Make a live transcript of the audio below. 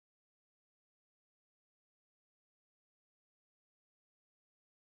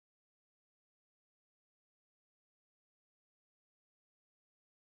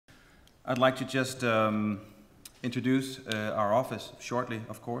I'd like to just introduce our office shortly,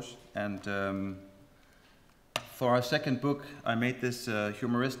 of course. And for our second book, I made this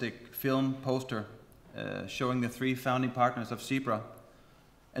humoristic film poster showing the 3 founding partners of CEBRA.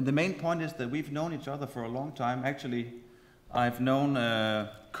 And the main point is that we've known each other for a long time. Actually, I've known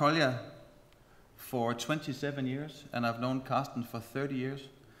Kolja for 27 years, and I've known Carsten for 30 years,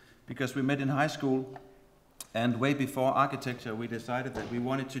 because we met in high school, and way before architecture, we decided that we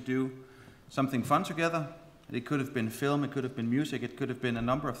wanted to do something fun together. It could have been film, it could have been music, it could have been a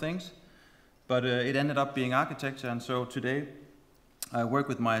number of things, but it ended up being architecture. And so today, I work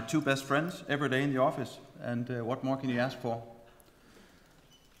with my 2 best friends every day in the office, and what more can you ask for?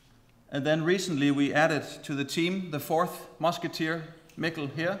 And then recently we added to the team the 4th musketeer, Mikkel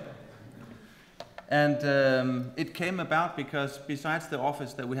here. And it came about because besides the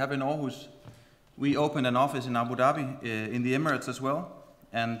office that we have in Aarhus, we opened an office in Abu Dhabi, in the Emirates as well.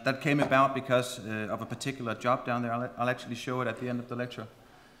 And that came about because of a particular job down there. I'll actually show it at the end of the lecture.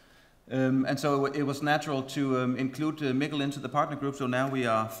 And so it was natural to include Mikkel into the partner group. So now we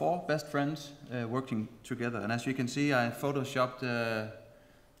are 4 best friends working together. And as you can see, I photoshopped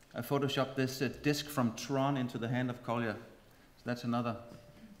this disc from Tron into the hand of Kolja. So that's another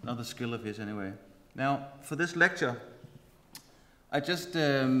skill of his anyway. Now, for this lecture,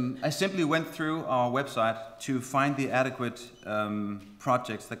 I simply went through our website to find the adequate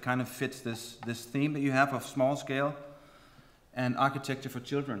projects that kind of fits this theme that you have of small scale and architecture for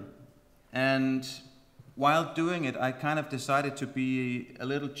children. And while doing it, I kind of decided to be a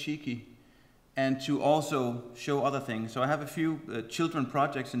little cheeky and to also show other things. So I have a few children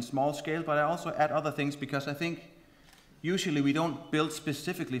projects in small scale, but I also add other things because I think usually we don't build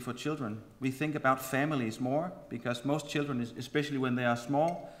specifically for children. We think about families more, because most children, especially when they are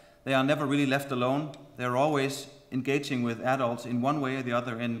small, they are never really left alone. They're always engaging with adults in one way or the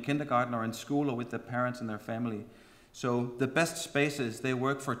other, in kindergarten or in school or with their parents and their family. So the best spaces, they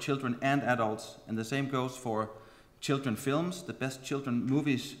work for children and adults, and the same goes for children films. The best children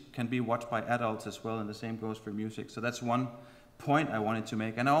movies can be watched by adults as well, and the same goes for music. So that's one point I wanted to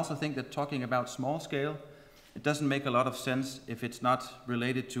make. And I also think that talking about small scale, it doesn't make a lot of sense if it's not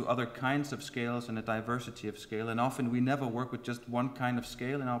related to other kinds of scales and a diversity of scale. And often we never work with just one kind of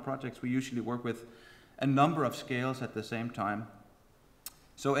scale in our projects. We usually work with a number of scales at the same time.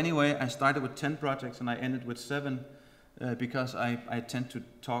 So anyway, I started with 10 projects and I ended with 7 because I tend to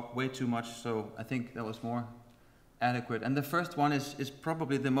talk way too much. So I think that was more adequate. And the first one is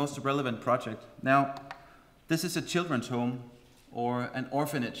probably the most relevant project. Now, this is a children's home or an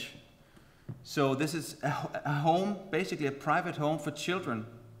orphanage. So this is a home, basically a private home for children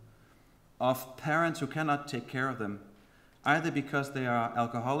of parents who cannot take care of them, either because they are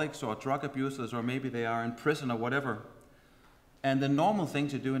alcoholics or drug abusers, or maybe they are in prison or whatever. And the normal thing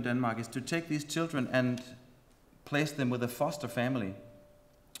to do in Denmark is to take these children and place them with a foster family.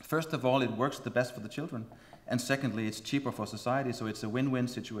 First of all, it works the best for the children. And secondly, it's cheaper for society, so it's a win-win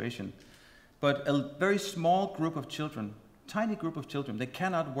situation. But a very small group of children, tiny group of children, they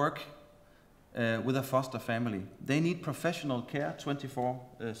cannot work with a foster family. They need professional care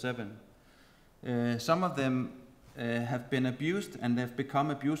 24/7. Some of them have been abused and they've become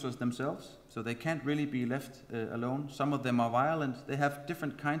abusers themselves, so they can't really be left alone. Some of them are violent. They have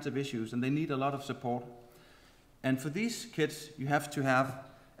different kinds of issues and they need a lot of support. And for these kids, you have to have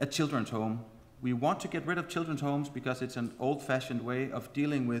a children's home. We want to get rid of children's homes because it's an old-fashioned way of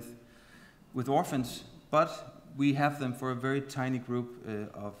dealing with orphans, but we have them for a very tiny group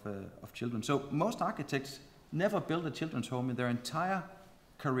of children. So most architects never build a children's home in their entire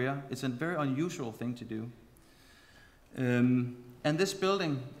career. It's a very unusual thing to do. And this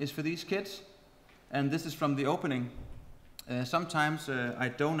building is for these kids, and this is from the opening. Sometimes I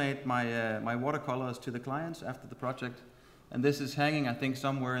donate my watercolors to the clients after the project, and this is hanging, I think,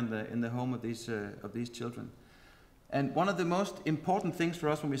 somewhere in the home of these children. And one of the most important things for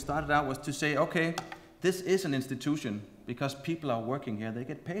us when we started out was to say, okay, this is an institution because people are working here. They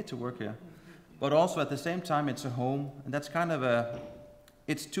get paid to work here. But also at the same time, it's a home. And that's kind of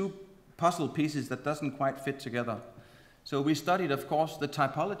it's 2 puzzle pieces that doesn't quite fit together. So we studied, of course, the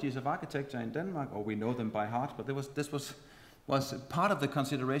typologies of architecture in Denmark, or we know them by heart, but this was part of the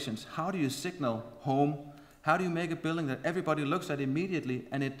considerations. How do you signal home? How do you make a building that everybody looks at immediately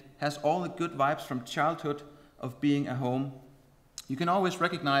and it has all the good vibes from childhood of being a home? You can always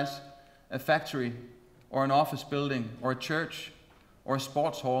recognize a factory or an office building or a church or a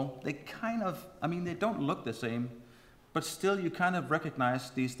sports hall. They kind of, they don't look the same, but still you kind of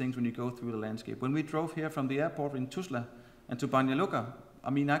recognize these things when you go through the landscape. When we drove here from the airport in Tuzla and to Banja Luka,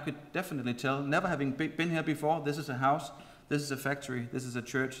 I could definitely tell, never having been here before, this is a house this is a factory, this is a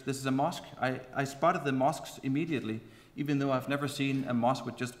church, this is a mosque. I spotted the mosques immediately, even though I've never seen a mosque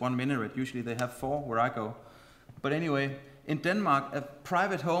with just one minaret. Usually they have 4 where I go. But anyway, in Denmark, a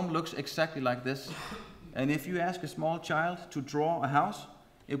private home looks exactly like this. And if you ask a small child to draw a house,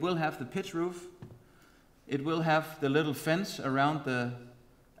 it will have the pitch roof, it will have the little fence around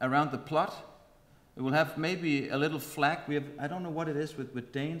the plot, it will have maybe a little flag. I don't know what it is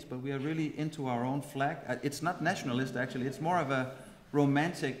with Danes, but we are really into our own flag. It's not nationalist actually, it's more of a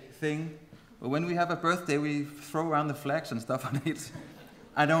romantic thing. But when we have a birthday, we throw around the flags and stuff on it.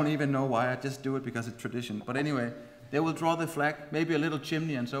 I don't even know why, I just do it because it's tradition. But anyway, they will draw the flag, maybe a little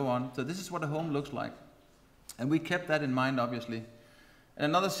chimney and so on. So this is what a home looks like. And we kept that in mind, obviously. And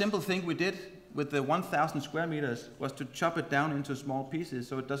another simple thing we did with the 1,000 square meters was to chop it down into small pieces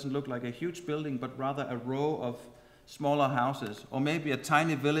so it doesn't look like a huge building, but rather a row of smaller houses, or maybe a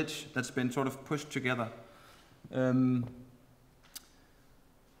tiny village that's been sort of pushed together. And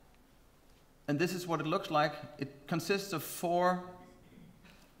this is what it looks like. It consists of 4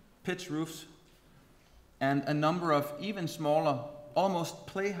 pitch roofs and a number of even smaller, almost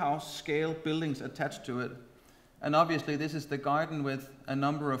playhouse scale buildings attached to it. And obviously this is the garden with a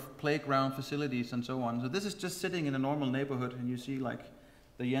number of playground facilities and so on. So this is just sitting in a normal neighborhood, and you see like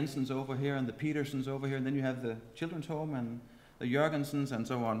the Jensens over here and the Petersens over here, and then you have the children's home and the Jørgensens and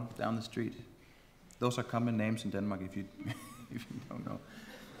so on down the street. Those are common names in Denmark if you, if you don't know.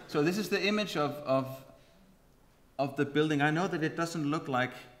 So this is the image of the building. I know that it doesn't look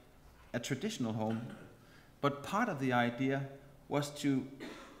like a traditional home, but part of the idea was to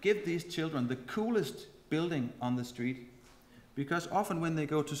give these children the coolest building on the street, because often when they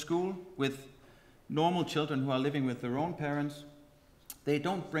go to school with normal children who are living with their own parents, they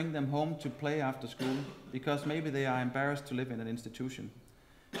don't bring them home to play after school because maybe they are embarrassed to live in an institution.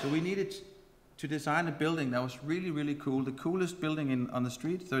 So we needed to design a building that was really, really cool, the coolest building on the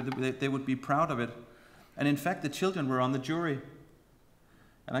street, so they would be proud of it. And in fact, the children were on the jury.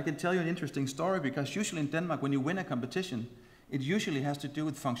 And I can tell you an interesting story, because usually in Denmark, when you win a competition, it usually has to do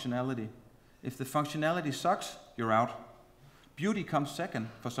with functionality. If the functionality sucks, you're out. Beauty comes second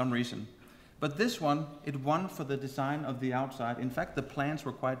for some reason. But this one, it won for the design of the outside. In fact, the plans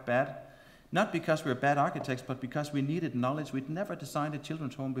were quite bad. Not because we're bad architects, but because we needed knowledge. We'd never designed a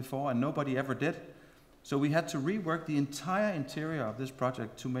children's home before, and nobody ever did. So we had to rework the entire interior of this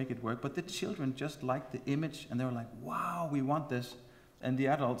project to make it work. But the children just liked the image, and they were like, wow, we want this. And the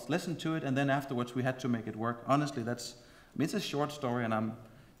adults listened to it, and then afterwards we had to make it work. Honestly, it's a short story, and I'm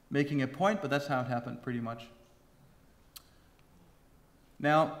making a point, but that's how it happened pretty much.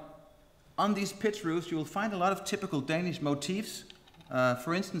 Now, on these pitch roofs, you will find a lot of typical Danish motifs.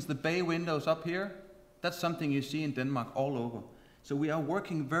 For instance, the bay windows up here, that's something you see in Denmark all over. So we are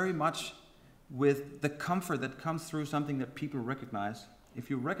working very much with the comfort that comes through something that people recognize. If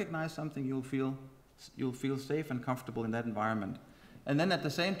you recognize something, you'll feel safe and comfortable in that environment. And then at the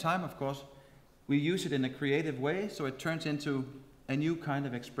same time, of course, we use it in a creative way, so it turns into a new kind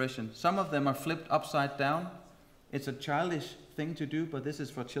of expression. Some of them are flipped upside down. It's a childish thing to do, but this is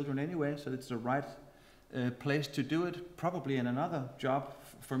for children anyway, so it's the right place to do it. Probably in another job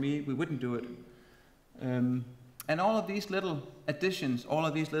for me, we wouldn't do it. And all of these little additions, all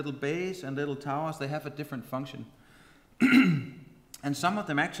of these little bays and little towers, they have a different function. And some of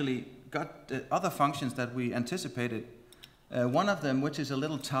them actually got other functions that we anticipated. One of them, which is a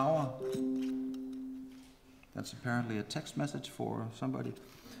little tower, that's apparently a text message for somebody,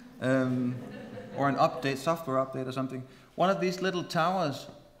 or an update, software update or something. One of these little towers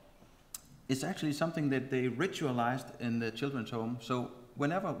is actually something that they ritualized in the children's home. So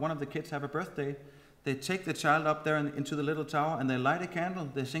whenever one of the kids have a birthday, they take the child up there into the little tower, and they light a candle,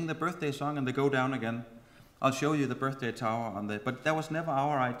 they sing the birthday song, and they go down again. I'll show you the birthday tower on there. But that was never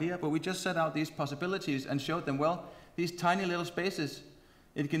our idea, but we just set out these possibilities and showed them, well, these tiny little spaces,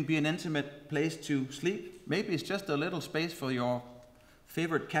 it can be an intimate place to sleep. Maybe it's just a little space for your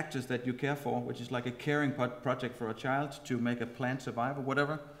favorite cactus that you care for, which is like a caring project for a child to make a plant survive or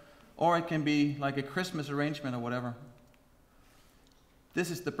whatever. Or it can be like a Christmas arrangement or whatever.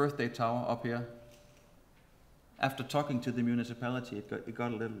 This is the birthday tower up here. After talking to the municipality, it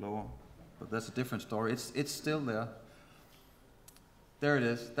got a little lower. But that's a different story. It's still there. There it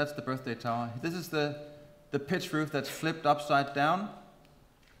is. That's the birthday tower. This is the pitch roof that's flipped upside down.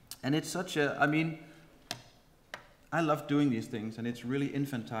 And it's such a, I mean, I love doing these things, and it's really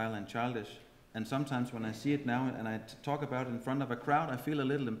infantile and childish. And sometimes when I see it now and I talk about it in front of a crowd, I feel a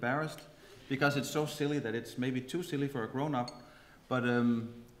little embarrassed because it's so silly that it's maybe too silly for a grown-up. But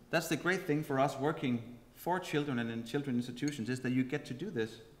that's the great thing for us working for children and in children's institutions, is that you get to do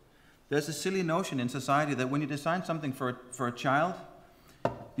this. There's a silly notion in society that when you design something for a child,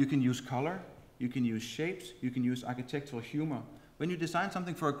 you can use color, you can use shapes, you can use architectural humor. When you design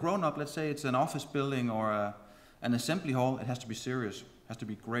something for a grown-up, let's say it's an office building or an assembly hall, it has to be serious. It has to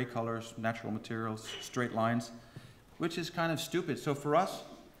be gray colors, natural materials, straight lines, which is kind of stupid. So for us,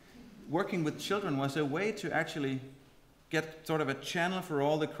 working with children was a way to actually get sort of a channel for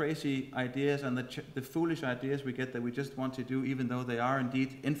all the crazy ideas and the foolish ideas we get that we just want to do, even though they are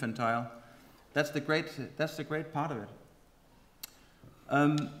indeed infantile. That's the great part of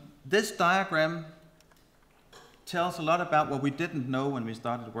it. This diagram tells a lot about what we didn't know when we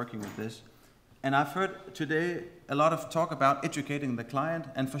started working with this. And I've heard today a lot of talk about educating the client,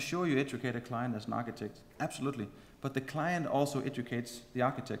 and for sure you educate a client as an architect, absolutely. But the client also educates the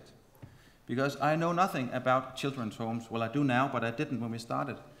architect. Because I know nothing about children's homes. Well, I do now, but I didn't when we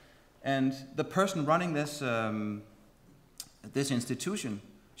started. And the person running this, this institution,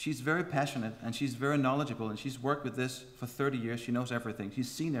 she's very passionate and she's very knowledgeable and she's worked with this for 30 years. She knows everything. She's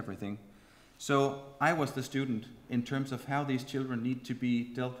seen everything. So I was the student in terms of how these children need to be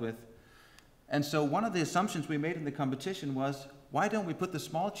dealt with. And so one of the assumptions we made in the competition was, why don't we put the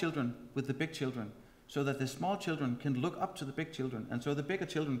small children with the big children? So that the small children can look up to the big children, and so the bigger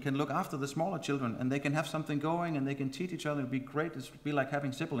children can look after the smaller children, and they can have something going, and they can teach each other. It'd be great. It'd be like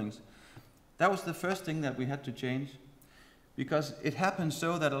having siblings. That was the first thing that we had to change, because it happens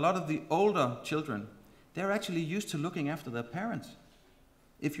so that a lot of the older children, they're actually used to looking after their parents.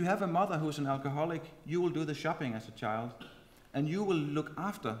 If you have a mother who's an alcoholic, you will do the shopping as a child, and you will look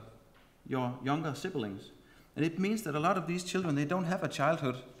after your younger siblings. And it means that a lot of these children, they don't have a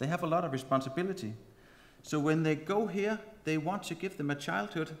childhood. They have a lot of responsibility. So when they go here, they want to give them a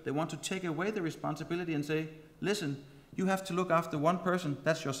childhood. They want to take away the responsibility and say, listen, you have to look after one person,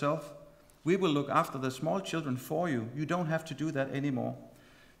 that's yourself. We will look after the small children for you. You don't have to do that anymore.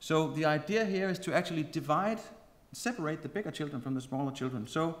 So the idea here is to actually separate the bigger children from the smaller children.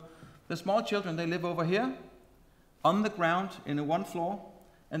 So the small children, they live over here on the ground in a 1 floor,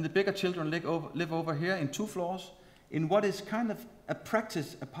 and the bigger children live over here in 2 floors in what is kind of a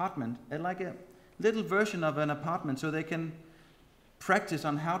practice apartment, like a little version of an apartment, so they can practice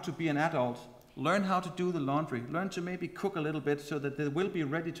on how to be an adult, learn how to do the laundry, learn to maybe cook a little bit so that they will be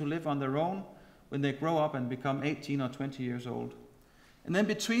ready to live on their own when they grow up and become 18 or 20 years old. And then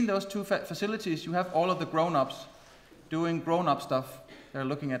between those two facilities, you have all of the grown-ups doing grown-up stuff. They're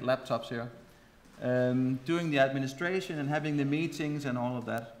looking at laptops here, doing the administration and having the meetings and all of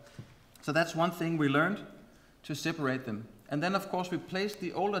that. So that's one thing we learned, to separate them. And then, of course, we placed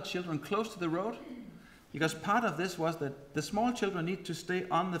the older children close to the road, because part of this was that the small children need to stay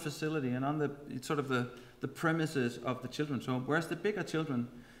on the facility and on the sort of the premises of the children's home, whereas the bigger children,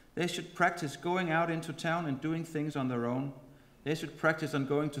 they should practice going out into town and doing things on their own. They should practice on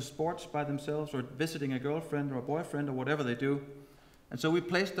going to sports by themselves or visiting a girlfriend or a boyfriend or whatever they do. And so we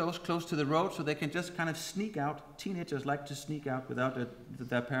placed those close to the road so they can just kind of sneak out. Teenagers like to sneak out without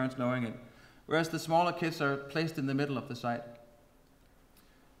their parents knowing it. Whereas the smaller kids are placed in the middle of the site.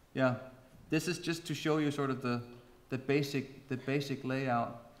 Yeah, this is just to show you sort of the basic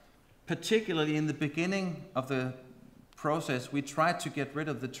layout. Particularly in the beginning of the process, we tried to get rid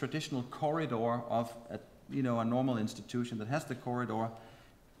of the traditional corridor of a normal institution that has the corridor.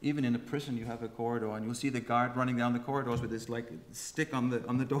 Even in a prison, you have a corridor, and you'll see the guard running down the corridors with this like stick on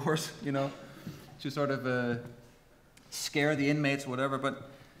the doors, to sort of scare the inmates, whatever. But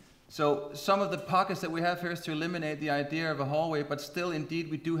so some of the pockets that we have here is to eliminate the idea of a hallway, but still,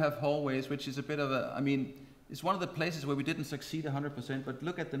 indeed, we do have hallways, which is a bit of it's one of the places where we didn't succeed 100%, but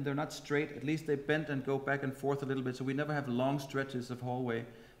look at them, they're not straight. At least they bend and go back and forth a little bit, so we never have long stretches of hallway.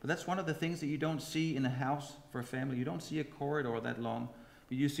 But that's one of the things that you don't see in a house for a family. You don't see a corridor that long,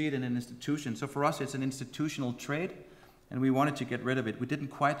 but you see it in an institution. So for us, it's an institutional trait, and we wanted to get rid of it. We didn't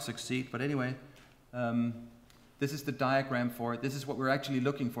quite succeed, but anyway, this is the diagram for it. This is what we're actually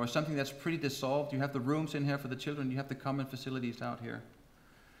looking for, something that's pretty dissolved. You have the rooms in here for the children. You have the common facilities out here.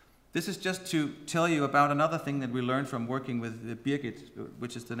 This is just to tell you about another thing that we learned from working with Birgit,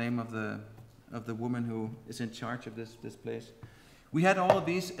 which is the name of the woman who is in charge of this place. We had all of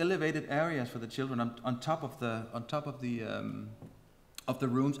these elevated areas for the children on top of the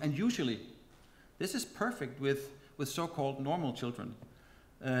rooms, and usually this is perfect with so-called normal children.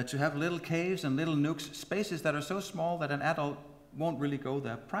 To have little caves and little nooks, spaces that are so small that an adult won't really go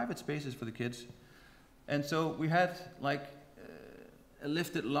there, private spaces for the kids. And so we had like a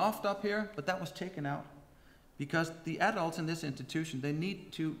lifted loft up here, but that was taken out because the adults in this institution, they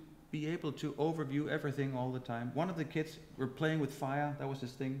need to be able to overview everything all the time. One of the kids were playing with fire, that was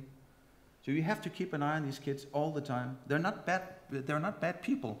his thing. So you have to keep an eye on these kids all the time. They're not bad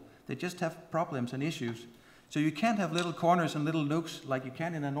people, They just have problems and issues. So you can't have little corners and little nooks like you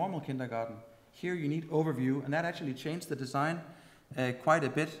can in a normal kindergarten. Here you need overview, and that actually changed the design quite a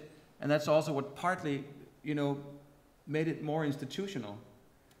bit. And that's also what partly, made it more institutional.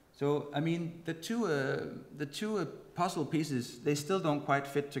 So, I mean, the two puzzle pieces, they still don't quite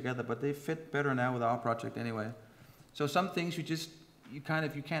fit together, but they fit better now with our project anyway. So some things you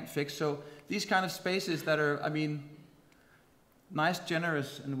can't fix. So these kind of spaces that are, I mean, nice,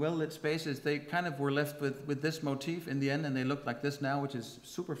 generous, and well-lit spaces, they kind of were left with this motif in the end, and they look like this now, which is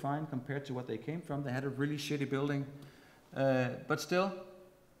super fine compared to what they came from. They had a really shitty building, but still,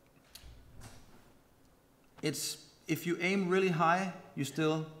 if you aim really high, you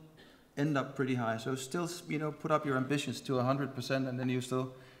still end up pretty high. So still, put up your ambitions to 100%, and then you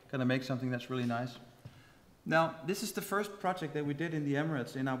still kind of make something that's really nice. Now, this is the first project that we did in the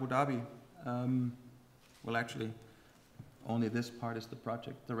Emirates in Abu Dhabi. Well, actually, only this part is the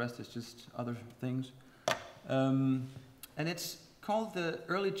project. The rest is just other things. And it's called the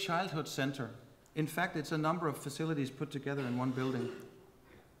Early Childhood Center. In fact, it's a number of facilities put together in one building.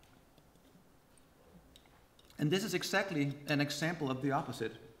 And this is exactly an example of the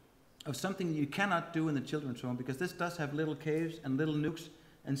opposite, of something you cannot do in the children's home, because this does have little caves and little nooks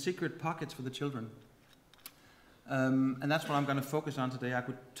and secret pockets for the children. And that's what I'm going to focus on today. I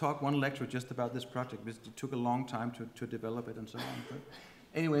could talk one lecture just about this project, because it took a long time to develop it and so on. But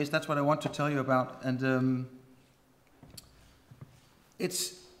anyways, that's what I want to tell you about. And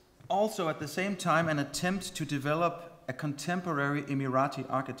it's also at the same time an attempt to develop a contemporary Emirati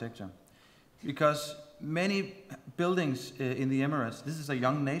architecture, because many buildings in the Emirates, this is a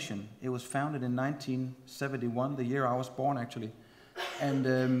young nation. It was founded in 1971, the year I was born actually.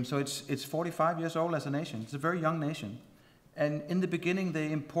 And so it's 45 years old as a nation. It's a very young nation. And in the beginning,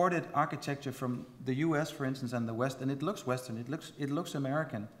 they imported architecture from the US, for instance, and the West, and it looks Western, it looks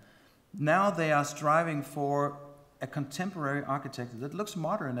American. Now they are striving for a contemporary architecture that looks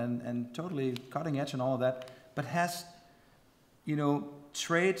modern and totally cutting edge and all of that, but has,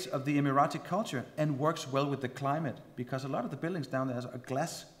 traits of the Emirati culture and works well with the climate, because a lot of the buildings down there are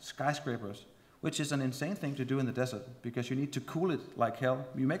glass skyscrapers, which is an insane thing to do in the desert, because you need to cool it like hell.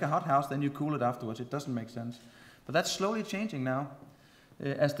 You make a hot house, then you cool it afterwards. It doesn't make sense. But that's slowly changing now,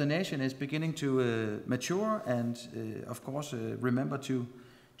 as the nation is beginning to mature and, of course, remember to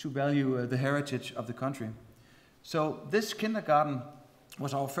value the heritage of the country. So this kindergarten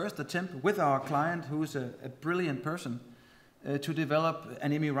was our first attempt with our client, who is a brilliant person, to develop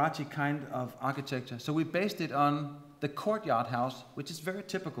an Emirati kind of architecture. So we based it on the courtyard house, which is very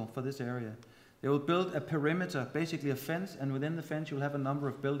typical for this area. They will build a perimeter, basically a fence, and within the fence you'll have a number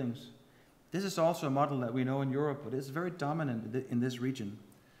of buildings. This is also a model that we know in Europe, but it's very dominant in this region.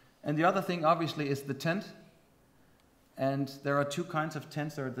 And the other thing, obviously, is the tent. And there are two kinds of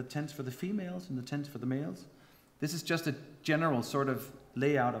tents. There are the tents for the females and the tents for the males. This is just a general sort of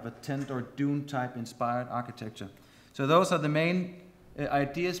layout of a tent or dune type inspired architecture. So those are the main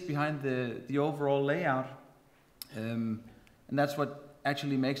ideas behind the overall layout. And that's what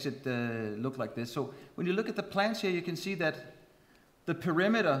actually makes it look like this. So when you look at the plans here, you can see that the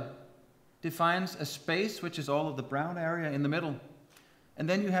perimeter defines a space, which is all of the brown area in the middle. And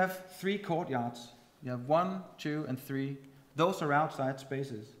then you have 3 courtyards. You have 1, 2, and 3. Those are outside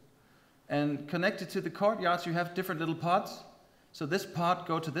spaces. And connected to the courtyards, you have different little pods. So this pod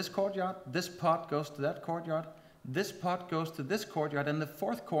goes to this courtyard, this pod goes to that courtyard, this pod goes to this courtyard, and the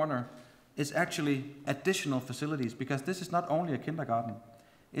 4th corner is actually additional facilities, because this is not only a kindergarten,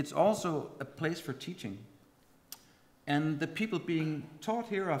 it's also a place for teaching. And the people being taught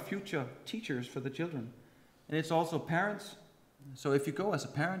here are future teachers for the children. And it's also parents. So if you go as a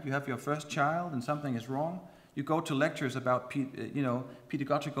parent, you have your first child and something is wrong, you go to lectures about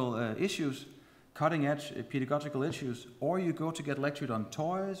pedagogical issues, cutting edge pedagogical issues, or you go to get lectured on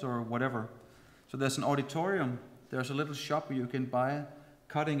toys or whatever. So there's an auditorium, there's a little shop where you can buy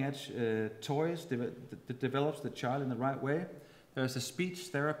cutting-edge toys that develops the child in the right way. There's a speech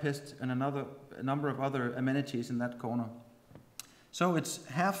therapist and a number of other amenities in that corner. So it's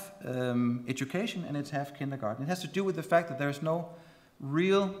half education and it's half kindergarten. It has to do with the fact that there's no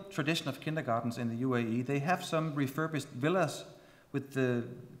real tradition of kindergartens in the UAE. They have some refurbished villas with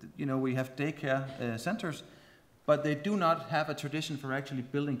we have daycare centers, but they do not have a tradition for actually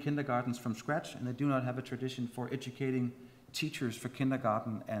building kindergartens from scratch, and they do not have a tradition for educating teachers for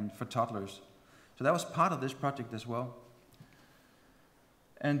kindergarten and for toddlers. So that was part of this project as well.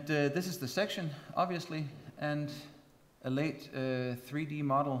 And this is the section, obviously, and a late 3D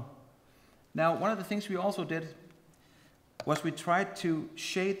model. Now, one of the things we also did, was we tried to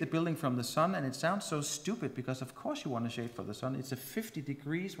shade the building from the sun, and it sounds so stupid because of course you want to shade from the sun. It's a 50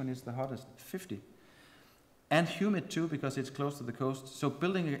 degrees when it's the hottest, 50. And humid too because it's close to the coast. So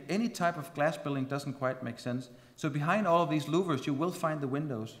building any type of glass building doesn't quite make sense. So behind all of these louvers you will find the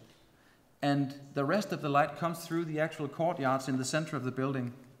windows. And the rest of the light comes through the actual courtyards in the center of the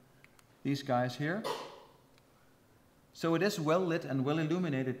building. These guys here. So it is well lit and well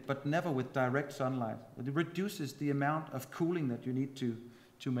illuminated, but never with direct sunlight. It reduces the amount of cooling that you need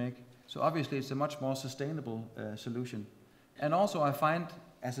to make. So obviously it's a much more sustainable solution. And also I find,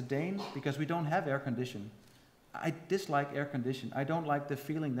 as a Dane, because we don't have air conditioning, I dislike air conditioning. I don't like the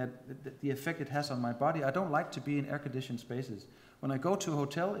feeling that the effect it has on my body. I don't like to be in air-conditioned spaces. When I go to a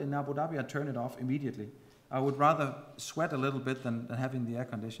hotel in Abu Dhabi, I turn it off immediately. I would rather sweat a little bit than having the air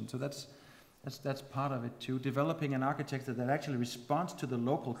conditioning. So that's part of it too. Developing an architecture that actually responds to the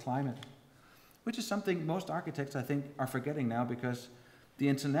local climate, which is something most architects, I think, are forgetting now because the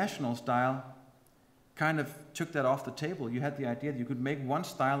international style kind of took that off the table. You had the idea that you could make one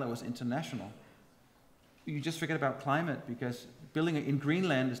style that was international. You just forget about climate because building in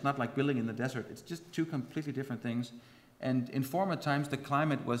Greenland is not like building in the desert. It's just two completely different things. And in former times, the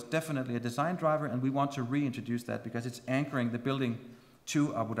climate was definitely a design driver, and we want to reintroduce that because it's anchoring the building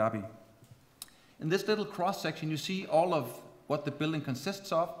to Abu Dhabi. In this little cross-section, you see all of what the building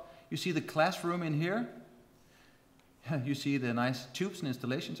consists of. You see the classroom in here. You see the nice tubes and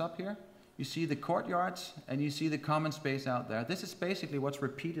installations up here. You see the courtyards, and you see the common space out there. This is basically what's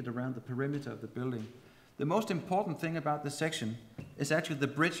repeated around the perimeter of the building. The most important thing about this section is actually the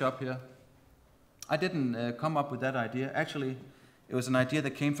bridge up here. I didn't come up with that idea. Actually, it was an idea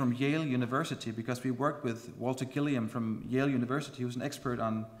that came from Yale University because we worked with Walter Gilliam from Yale University, who's an expert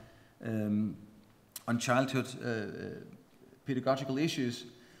on childhood pedagogical issues.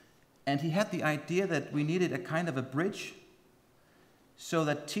 And he had the idea that we needed a kind of a bridge so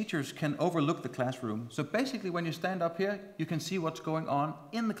that teachers can overlook the classroom. So basically, when you stand up here, you can see what's going on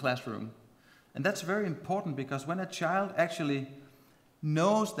in the classroom. And that's very important because when a child actually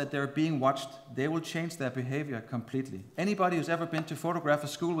knows that they're being watched, they will change their behavior completely. Anybody who's ever been to photograph a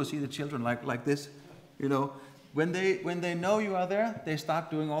school will see the children like this. You know, when they know you are there, they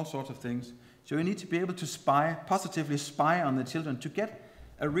start doing all sorts of things. So you need to be able to positively spy on the children to get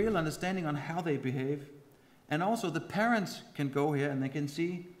a real understanding on how they behave. And also the parents can go here and they can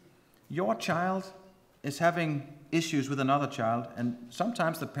see your child is having issues with another child, and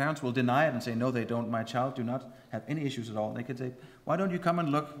sometimes the parents will deny it and say, no, they don't, my child do not have any issues at all. And they can say, why don't you come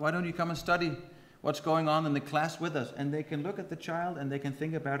and look? Why don't you come and study what's going on in the class with us? And they can look at the child and they can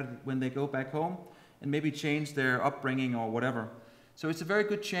think about it when they go back home and maybe change their upbringing or whatever. So it's a very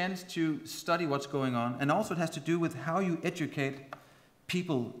good chance to study what's going on. And also it has to do with how you educate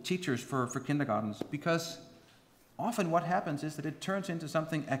people, teachers for kindergartens, because often what happens is that it turns into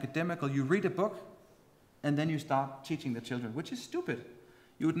something academical. You read a book and then you start teaching the children, which is stupid.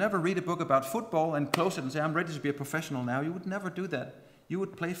 You would never read a book about football and close it and say, I'm ready to be a professional now. You would never do that. You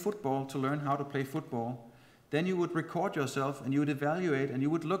would play football to learn how to play football. Then you would record yourself and you would evaluate and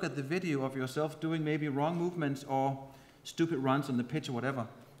you would look at the video of yourself doing maybe wrong movements or stupid runs on the pitch or whatever.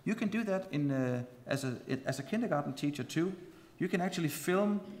 You can do that as a kindergarten teacher too. You can actually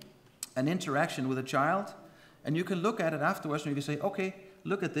film an interaction with a child and you can look at it afterwards and you can say, okay,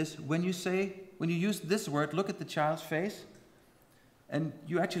 look at this. When you use this word, look at the child's face, and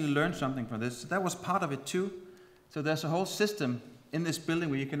you actually learn something from this. So that was part of it too. So there's a whole system in this building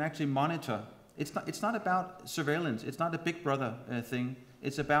where you can actually monitor. It's not about surveillance. It's not a Big Brother thing.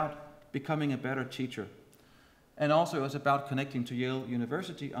 It's about becoming a better teacher. And also it's about connecting to Yale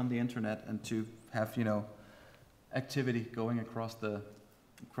University on the internet and to have, activity going across the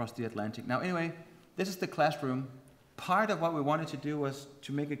Atlantic. Now anyway, this is the classroom. Part of what we wanted to do was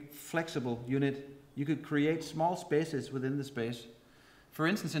to make a flexible unit. You could create small spaces within the space. For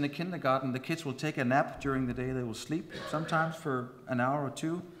instance, in a kindergarten, the kids will take a nap during the day. They will sleep, sometimes for an hour or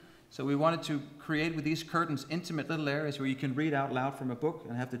two. So we wanted to create with these curtains intimate little areas where you can read out loud from a book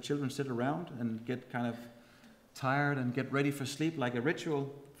and have the children sit around and get kind of tired and get ready for sleep like a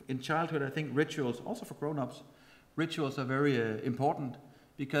ritual. In childhood, I think rituals, also for grown-ups, rituals are very important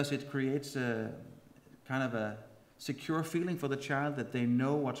because it creates a kind of a secure feeling for the child that they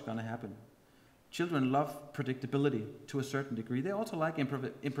know what's going to happen. Children love predictability to a certain degree. They also like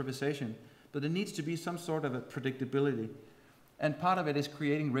improvisation, but there needs to be some sort of a predictability. And part of it is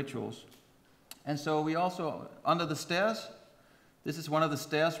creating rituals. And so we also, under the stairs, this is one of the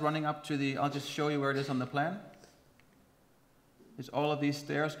stairs running up to I'll just show you where it is on the plan. It's all of these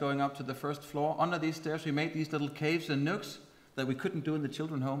stairs going up to the first floor. Under these stairs, we made these little caves and nooks that we couldn't do in the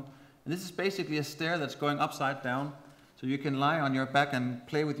children's home. And this is basically a stair that's going upside down. So you can lie on your back and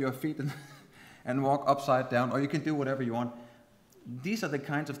play with your feet and walk upside down, or you can do whatever you want. These are the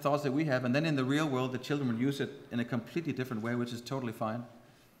kinds of thoughts that we have, and then in the real world, the children will use it in a completely different way, which is totally fine.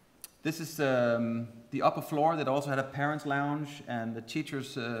 This is the upper floor that also had a parents' lounge and the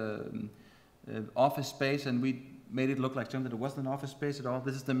teacher's office space, and we made it look like something that wasn't an office space at all.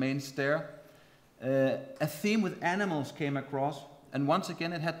 This is the main stair. A theme with animals came across, and once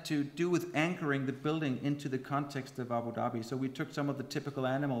again it had to do with anchoring the building into the context of Abu Dhabi. So we took some of the typical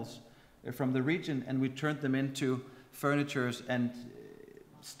animals from the region and we turned them into furnitures and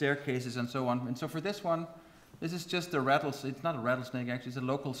staircases and so on. And so for this one, this is just a rattlesnake. It's not a rattlesnake actually, it's a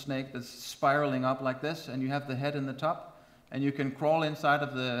local snake that's spiraling up like this, and you have the head in the top, and you can crawl inside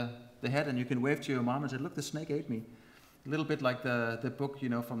of the head and you can wave to your mom and say, look, the snake ate me. A little bit like the book, you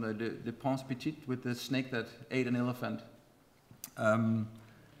know, from the Ponce Petit with the snake that ate an elephant. And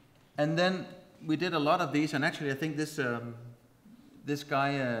then we did a lot of these, and actually I think this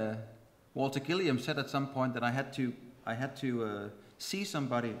guy, Walter Gilliam, said at some point that I had to see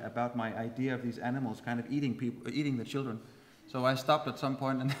somebody about my idea of these animals kind of eating the children. So I stopped at some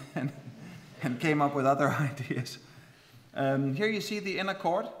point and came up with other ideas. Here you see the inner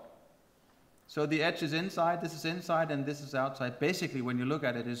court. So the edge is inside, this is inside, and this is outside. Basically, when you look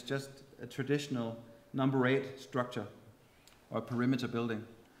at it, it's just a traditional number 8 structure or perimeter building.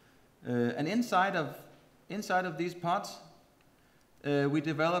 And inside of these pots, we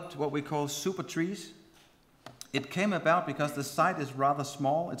developed what we call super trees. It came about because the site is rather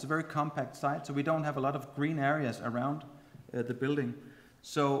small. It's a very compact site, so we don't have a lot of green areas around the building.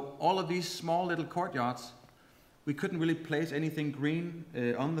 So all of these small little courtyards, we couldn't really place anything green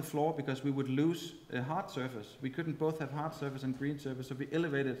on the floor because we would lose a hard surface. We couldn't both have hard surface and green surface, so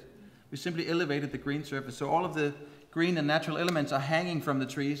we simply elevated the green surface. So all of the green and natural elements are hanging from the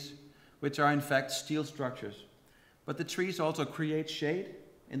trees, which are in fact steel structures. But the trees also create shade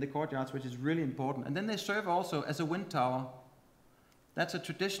in the courtyards, which is really important. And then they serve also as a wind tower. That's a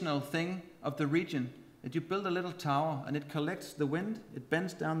traditional thing of the region, that you build a little tower and it collects the wind, it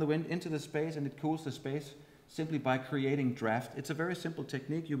bends down the wind into the space and it cools the space simply by creating draft. It's a very simple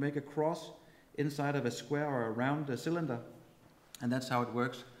technique. You make a cross inside of a square or around a cylinder, and that's how it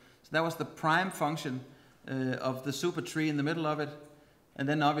works. So that was the prime function of the super tree in the middle of it. And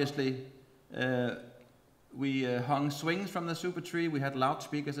then obviously we hung swings from the super tree. We had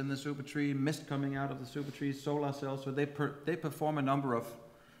loudspeakers in the super tree, mist coming out of the super tree, solar cells. So they perform a number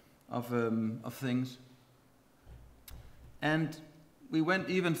of things. And we went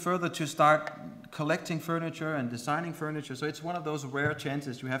even further to start collecting furniture and designing furniture. So it's one of those rare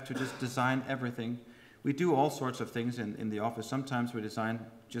chances you have to just design everything. We do all sorts of things in the office. Sometimes we design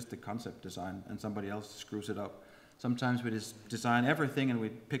just the concept design and somebody else screws it up. Sometimes we just design everything and we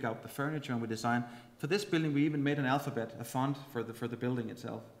pick out the furniture and we design. For this building, we even made an alphabet, a font for the building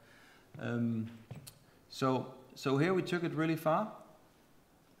itself. So here we took it really far.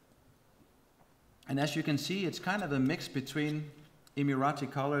 And as you can see, it's kind of a mix between Emirati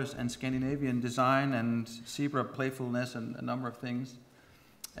colors and Scandinavian design and CEBRA playfulness and a number of things.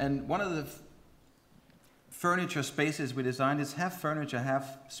 And one of the furniture spaces we designed is half furniture,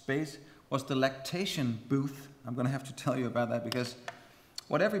 half space, was the lactation booth. I'm going to have to tell you about that because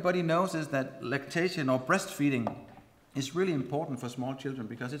what everybody knows is that lactation or breastfeeding is really important for small children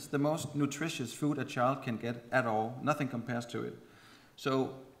because it's the most nutritious food a child can get at all. Nothing compares to it.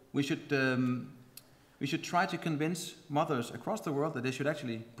 So we should try to convince mothers across the world that they should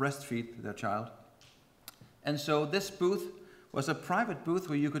actually breastfeed their child. And so this booth was a private booth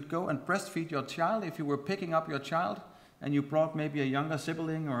where you could go and breastfeed your child. If you were picking up your child and you brought maybe a younger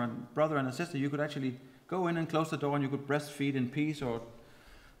sibling or a brother and a sister, you could actually go in and close the door and you could breastfeed in peace or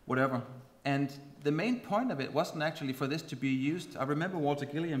whatever. And the main point of it wasn't actually for this to be used. I remember Walter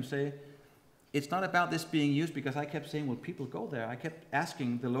Gilliam say, it's not about this being used because I kept saying, well, people go there. I kept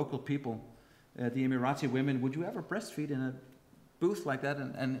asking the local people, the Emirati women, would you ever breastfeed in a booth like that?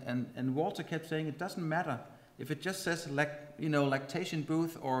 And Walter kept saying, it doesn't matter. If it just says lactation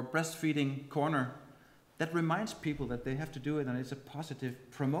booth or breastfeeding corner, that reminds people that they have to do it and it's a positive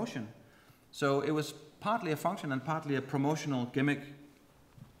promotion. So it was partly a function and partly a promotional gimmick.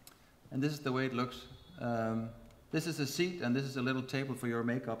 And this is the way it looks. This is a seat and this is a little table for your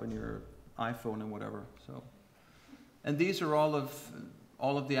makeup and your iPhone and whatever. So, and these are all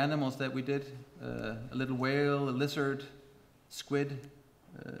of the animals that we did. A little whale, a lizard, squid.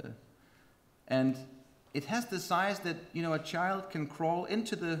 And it has the size that, a child can crawl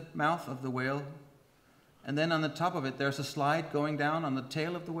into the mouth of the whale. And then on the top of it, there's a slide going down on the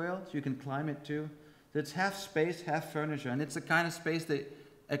tail of the whale, so you can climb it too. So it's half space, half furniture. And it's the kind of space that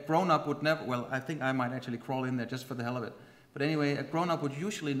a grown-up would never, well, I think I might actually crawl in there just for the hell of it. But anyway, a grown-up would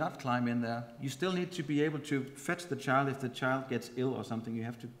usually not climb in there. You still need to be able to fetch the child if the child gets ill or something. You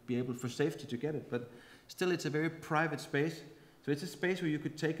have to be able for safety to get it. But still, it's a very private space. So it's a space where you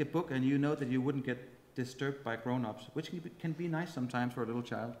could take a book and you know that you wouldn't get disturbed by grown-ups, which can be nice sometimes for a little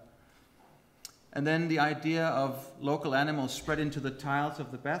child. And then the idea of local animals spread into the tiles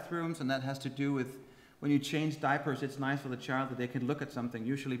of the bathrooms, and that has to do with when you change diapers, it's nice for the child that they can look at something.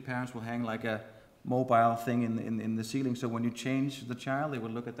 Usually parents will hang like a mobile thing in the ceiling, so when you change the child, they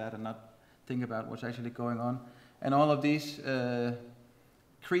will look at that and not think about what's actually going on. And all of these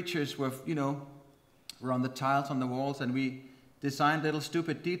creatures were, were on the tiles on the walls, and we designed little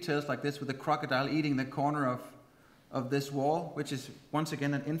stupid details like this with a crocodile eating the corner of this wall, which is once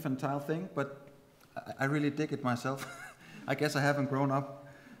again an infantile thing, but I really dig it myself. I guess I haven't grown up.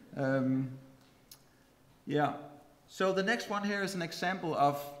 Yeah. So the next one here is an example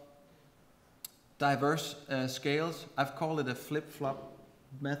of diverse scales. I've called it a flip-flop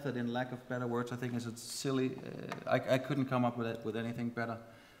method in lack of better words. I think it's silly. I couldn't come up with anything better.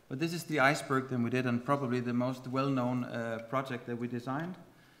 But this is the iceberg that we did, and probably the most well-known project that we designed.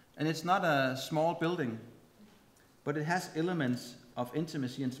 And it's not a small building, but it has elements of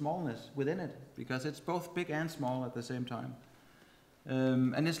intimacy and smallness within it, because it's both big and small at the same time.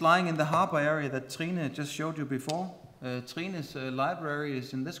 And it's lying in the harbor area that Trine just showed you before. Trine's library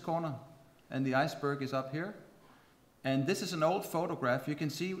is in this corner, and the iceberg is up here. And this is an old photograph. You can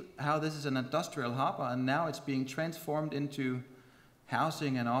see how this is an industrial harbor, and now it's being transformed into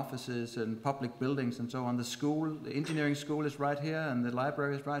housing and offices and public buildings and so on. The engineering school is right here, and the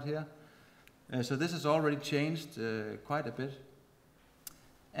library is right here. So this has already changed quite a bit.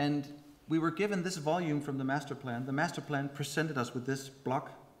 And we were given this volume from the master plan. The master plan presented us with this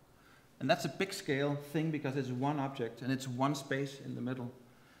block. And that's a big scale thing because it's one object and it's one space in the middle.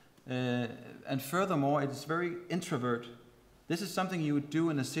 And furthermore, it's very introvert. This is something you would do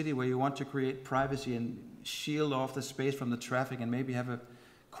in a city where you want to create privacy and shield off the space from the traffic and maybe have a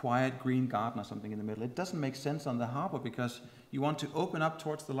quiet green garden or something in the middle. It doesn't make sense on the harbor because you want to open up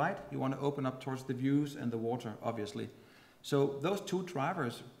towards the light, you want to open up towards the views and the water, obviously. So those two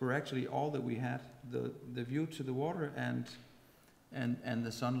drivers were actually all that we had, the view to the water and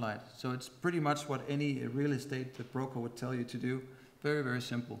the sunlight. So it's pretty much what any real estate broker would tell you to do. Very, very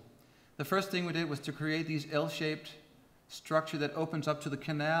simple. The first thing we did was to create these L-shaped structure that opens up to the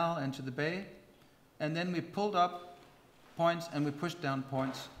canal and to the bay. And then we pulled up points and we pushed down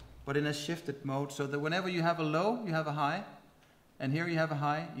points, but in a shifted mode, so that whenever you have a low, you have a high. And here you have a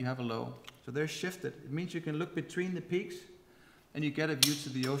high, you have a low. So they're shifted. It means you can look between the peaks and you get a view to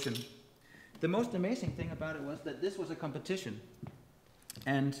the ocean. The most amazing thing about it was that this was a competition.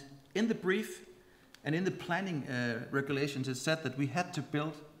 And in the brief and in the planning regulations, it said that we had to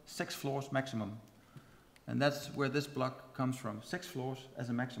build 6 floors maximum. And that's where this block comes from, 6 floors as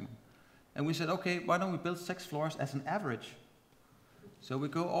a maximum. And we said, okay, why don't we build 6 floors as an average? So we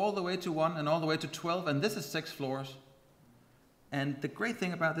go all the way to 1 and all the way to 12, and this is 6 floors. And the great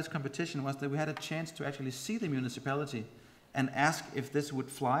thing about this competition was that we had a chance to actually see the municipality and ask if this would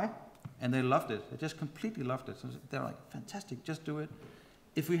fly, and they loved it. They just completely loved it. So they're like, fantastic, just do it.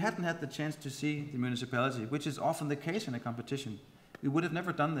 If we hadn't had the chance to see the municipality, which is often the case in a competition, we would have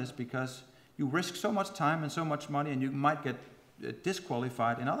never done this because you risk so much time and so much money, and you might get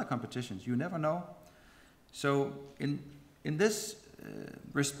disqualified in other competitions. You never know. So in this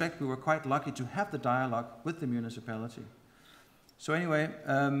respect, we were quite lucky to have the dialogue with the municipality. So anyway,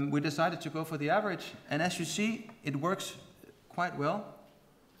 we decided to go for the average, and as you see, it works quite well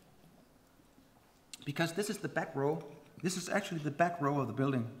because this is the back row. This is actually the back row of the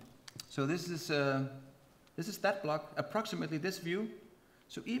building. So this is that block, approximately this view.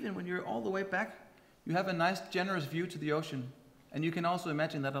 So even when you're all the way back, you have a nice, generous view to the ocean. And you can also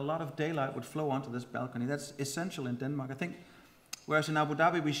imagine that a lot of daylight would flow onto this balcony. That's essential in Denmark. I think, whereas in Abu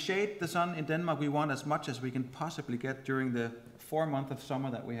Dhabi we shade the sun, in Denmark we want as much as we can possibly get during the 4 months of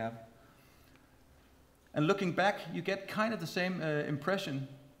summer that we have. And looking back, you get kind of the same impression.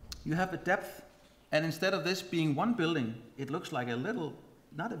 You have a depth, and instead of this being one building, it looks like a little,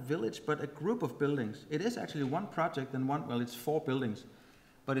 not a village, but a group of buildings. It is actually one project and it's 4 buildings,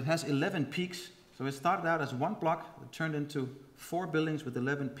 but it has 11 peaks. So it started out as one block, it turned into 4 buildings with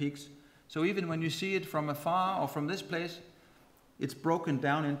 11 peaks. So even when you see it from afar or from this place, it's broken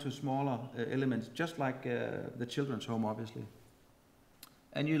down into smaller elements, just like the children's home, obviously.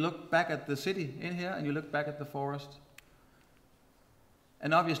 And you look back at the city in here, and you look back at the forest.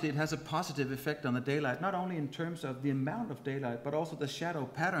 And obviously it has a positive effect on the daylight, not only in terms of the amount of daylight, but also the shadow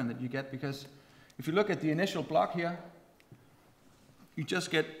pattern that you get, because if you look at the initial block here, you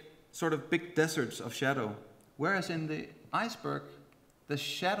just get sort of big deserts of shadow. Whereas in the iceberg, the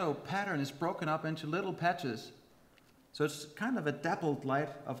shadow pattern is broken up into little patches. So it's kind of a dappled light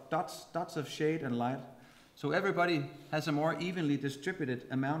of dots of shade and light. So everybody has a more evenly distributed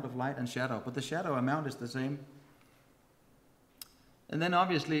amount of light and shadow, but the shadow amount is the same. And then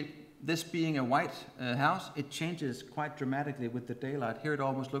obviously, this being a white house, it changes quite dramatically with the daylight. Here it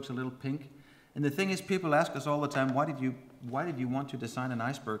almost looks a little pink. And the thing is, people ask us all the time, why did you want to design an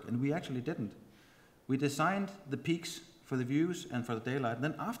iceberg? And we actually didn't. We designed the peaks for the views and for the daylight. And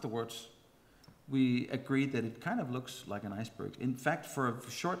then afterwards, we agreed that it kind of looks like an iceberg. In fact, for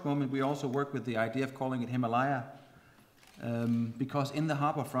a short moment, we also worked with the idea of calling it Himalaya, because in the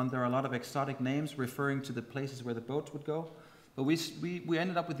harbor front, there are a lot of exotic names referring to the places where the boats would go. But we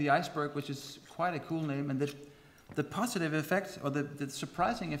ended up with the iceberg, which is quite a cool name. And the positive effect, or the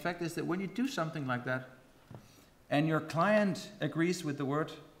surprising effect, is that when you do something like that, and your client agrees with the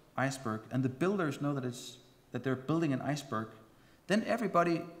word iceberg, and the builders know that they're building an iceberg, then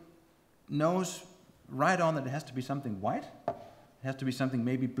everybody knows right on that it has to be something white, it has to be something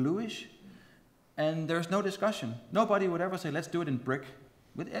maybe bluish, and there's no discussion. Nobody would ever say, let's do it in brick.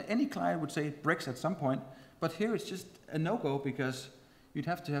 Any client would say bricks at some point, but here it's just a no-go, because you'd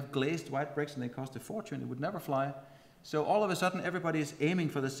have to have glazed white bricks and they cost a fortune, it would never fly. So all of a sudden everybody is aiming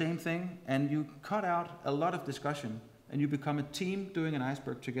for the same thing, and you cut out a lot of discussion, and you become a team doing an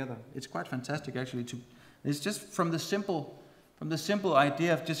iceberg together. It's quite fantastic actually. It's just from the simple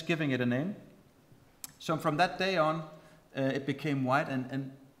idea of just giving it a name. So from that day on, it became white,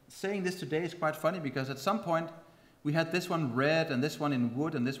 and saying this today is quite funny, because at some point we had this one red and this one in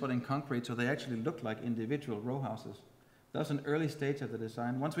wood and this one in concrete, so they actually looked like individual row houses. That was an early stage of the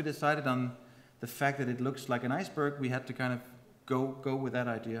design. Once we decided on the fact that it looks like an iceberg, we had to kind of go with that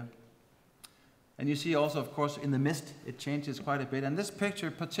idea. And you see also, of course, in the mist, it changes quite a bit. And this picture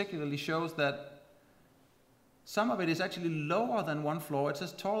particularly shows that some of it is actually lower than one floor. It's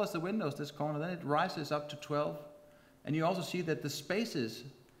as tall as the windows, this corner. Then it rises up to 12. And you also see that the spaces,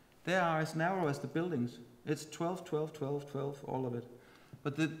 they are as narrow as the buildings. It's 12, 12, 12, 12, all of it.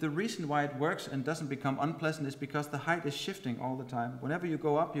 But the reason why it works and doesn't become unpleasant is because the height is shifting all the time. Whenever you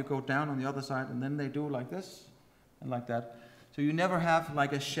go up, you go down on the other side, and then they do like this and like that. So you never have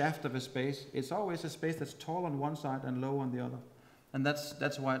like a shaft of a space. It's always a space that's tall on one side and low on the other. And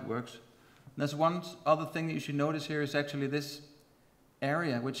that's why it works. And there's one other thing that you should notice here is actually this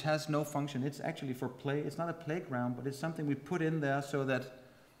area, which has no function. It's actually for play. It's not a playground, but it's something we put in there so that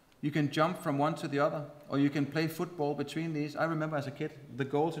you can jump from one to the other, or you can play football between these. I remember as a kid, the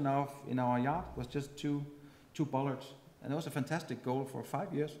goals in our yard was just two bollards. And it was a fantastic goal for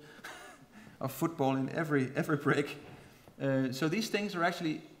 5 years of football in every break. So these things are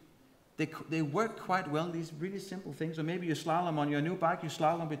actually, they work quite well, these really simple things. Or maybe you slalom on your new bike, you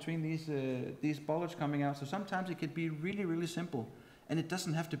slalom between these bollards coming out. So sometimes it could be really, really simple. And it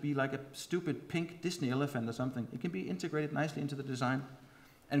doesn't have to be like a stupid pink Disney elephant or something. It can be integrated nicely into the design.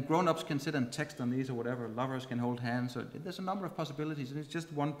 And grown-ups can sit and text on these or whatever. Lovers can hold hands. So there's a number of possibilities. And it's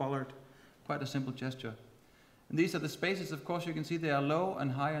just one bollard, quite a simple gesture. And these are the spaces. Of course, you can see they are low and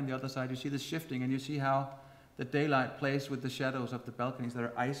high on the other side. You see this shifting, and you see how the daylight plays with the shadows of the balconies that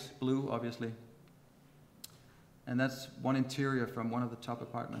are ice blue, obviously. And that's one interior from one of the top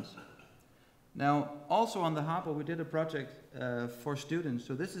apartments. Now, also on the harbor, we did a project for students.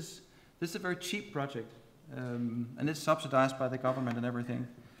 So this is a very cheap project, and it's subsidized by the government and everything.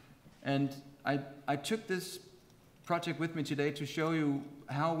 And I took this project with me today to show you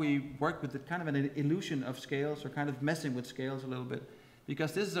how we work with the kind of an illusion of scales, or kind of messing with scales a little bit,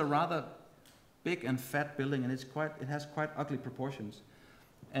 because this is a rather big and fat building, and it has quite ugly proportions.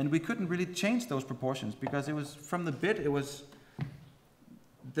 And we couldn't really change those proportions, because it was from the bit,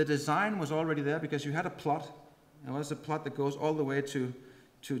 the design was already there, because you had a plot. It was a plot that goes all the way to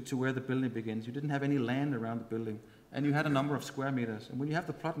where the building begins. You didn't have any land around the building, and you had a number of square meters. And when you have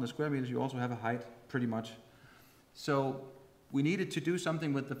the plot in the square meters, you also have a height, pretty much. So we needed to do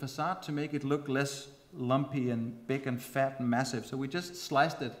something with the facade to make it look less lumpy and big and fat and massive. So we just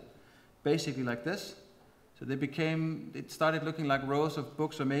sliced it basically like this. So it started looking like rows of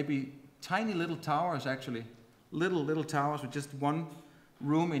books, or maybe tiny little towers actually. Little towers with just one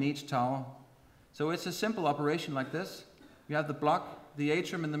room in each tower. So it's a simple operation like this. You have the block, the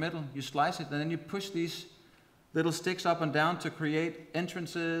atrium in the middle, you slice it, and then you push these little sticks up and down to create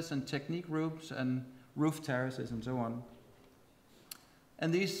entrances and technique rooms and roof terraces and so on.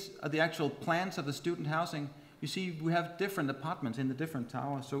 And these are the actual plans of the student housing. You see, we have different apartments in the different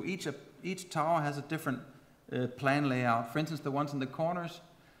towers. So each tower has a different plan layout. For instance, the ones in the corners,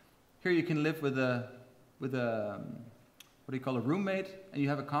 here you can live with a what do you call a roommate, and you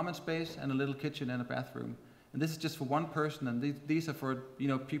have a common space and a little kitchen and a bathroom. And this is just for one person, and these are for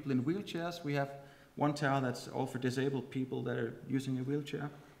people in wheelchairs. We have one tower that's all for disabled people that are using a wheelchair.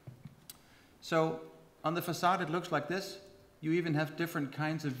 So on the facade it looks like this. You even have different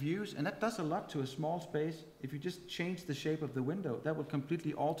kinds of views, and that does a lot to a small space. If you just change the shape of the window, that will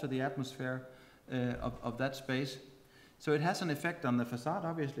completely alter the atmosphere of that space. So it has an effect on the facade,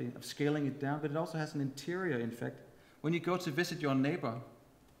 obviously, of scaling it down, but it also has an interior effect. When you go to visit your neighbor,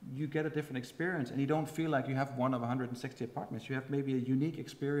 you get a different experience, and you don't feel like you have one of 160 apartments. You have maybe a unique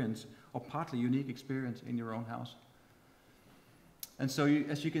experience, or partly unique experience in your own house. And so,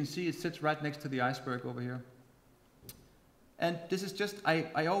 as you can see, it sits right next to the iceberg over here. And this is just,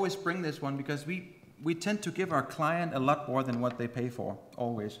 I always bring this one because we tend to give our client a lot more than what they pay for,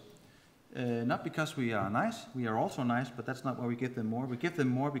 always. Not because we are nice, we are also nice, but that's not why we give them more. We give them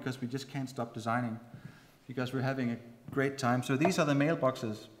more because we just can't stop designing, because we're having a great time. So these are the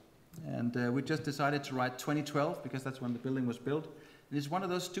mailboxes. And we just decided to write 2012 because that's when the building was built. And it's one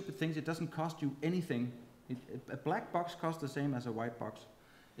of those stupid things, it doesn't cost you anything. A black box costs the same as a white box.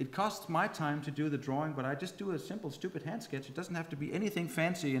 It costs my time to do the drawing, but I just do a simple, stupid hand sketch. It doesn't have to be anything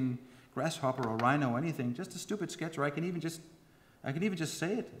fancy in Grasshopper or Rhino or anything, just a stupid sketch, or I can even just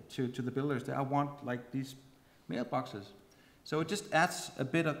say it to the builders that I want like these mailboxes. So it just adds a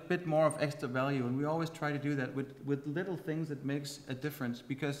bit more of extra value, and we always try to do that with little things that makes a difference,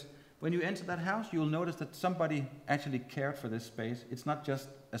 because when you enter that house, you'll notice that somebody actually cared for this space. It's not just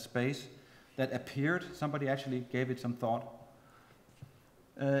a space that appeared, somebody actually gave it some thought.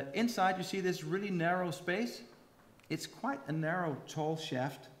 Inside you see this really narrow space. It's quite a narrow, tall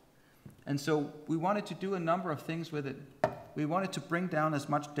shaft. And so we wanted to do a number of things with it. We wanted to bring down as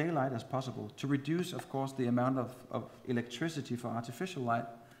much daylight as possible, to reduce, of course, the amount of electricity for artificial light.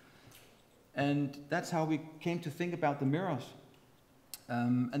 And that's how we came to think about the mirrors.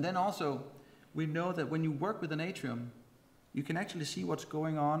 And then also, we know that when you work with an atrium, you can actually see what's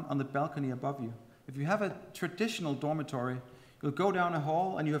going on the balcony above you. If you have a traditional dormitory, you'll go down a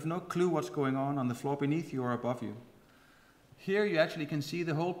hall and you have no clue what's going on the floor beneath you or above you. Here you actually can see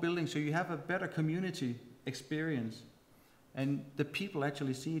the whole building, so you have a better community experience. And the people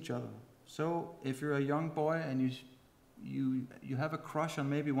actually see each other. So if you're a young boy and you have a crush on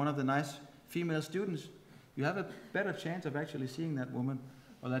maybe one of the nice female students, you have a better chance of actually seeing that woman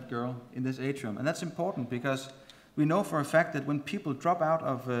or that girl in this atrium. And that's important because we know for a fact that when people drop out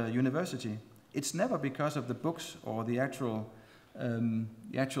of university, it's never because of the books or the actual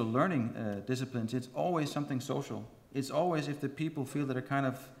learning disciplines. It's always something social. It's always if the people feel that are kind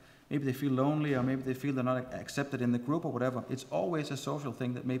of, maybe they feel lonely or maybe they feel they're not accepted in the group or whatever. It's always a social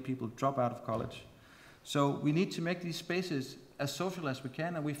thing that made people drop out of college. So we need to make these spaces as social as we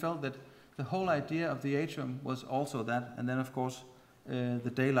can, and we felt that the whole idea of the atrium was also that, and then of course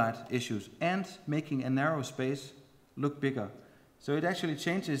the daylight issues, and making a narrow space look bigger. So it actually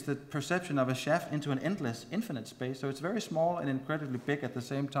changes the perception of a shaft into an endless, infinite space. So it's very small and incredibly big at the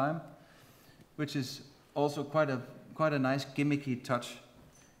same time, which is also quite a nice gimmicky touch.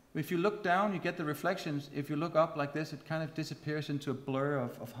 If you look down, you get the reflections. If you look up like this, it kind of disappears into a blur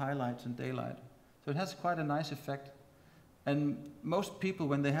of highlights and daylight. So it has quite a nice effect. And most people,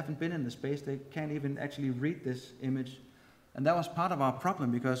 when they haven't been in the space, they can't even actually read this image. And that was part of our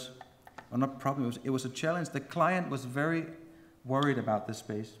problem because, well, not problem, it was a challenge. The client was very worried about this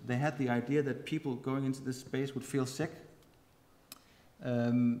space. They had the idea that people going into this space would feel sick.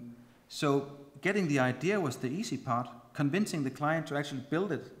 So getting the idea was the easy part. Convincing the client to actually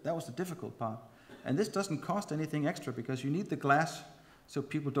build it, that was the difficult part. And this doesn't cost anything extra because you need the glass so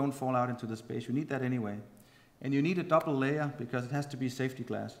people don't fall out into the space. You need that anyway. And you need a double layer because it has to be safety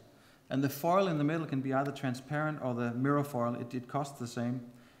glass. And the foil in the middle can be either transparent or the mirror foil. It costs the same.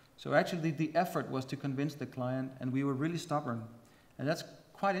 So actually the effort was to convince the client, and we were really stubborn. And that's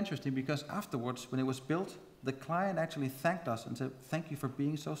quite interesting because afterwards, when it was built, the client actually thanked us and said, "Thank you for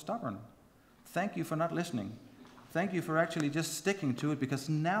being so stubborn. Thank you for not listening. Thank you for actually just sticking to it, because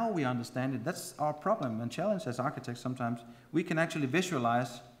now we understand it." That's our problem and challenge as architects sometimes. We can actually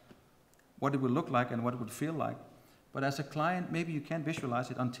visualize what it would look like and what it would feel like. But as a client, maybe you can't visualize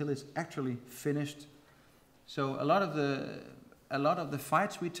it until it's actually finished. So a lot of the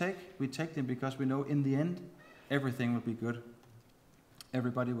fights we take them because we know in the end, everything will be good.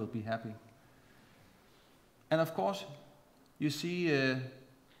 Everybody will be happy. And of course, you see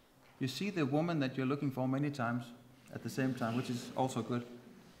the woman that you're looking for many times at the same time, which is also good.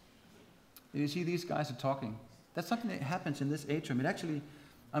 And you see these guys are talking. That's something that happens in this atrium. It actually,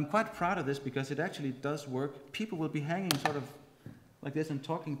 I'm quite proud of this because it actually does work. People will be hanging sort of like this and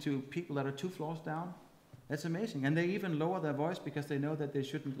talking to people that are 2 floors down. That's amazing. And they even lower their voice because they know that they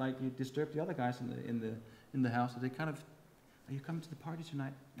shouldn't disturb the other guys in the house. So they kind of, are you coming to the party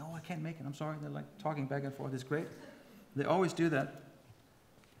tonight? No, I can't make it. I'm sorry. They're like talking back and forth. It's great. They always do that.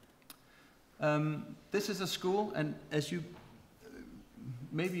 This is a school, and as you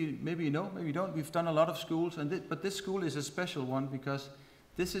maybe you know, maybe you don't. We've done a lot of schools, but this school is a special one because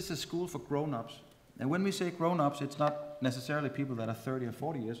this is a school for grown-ups. And when we say grown-ups, it's not necessarily people that are 30 or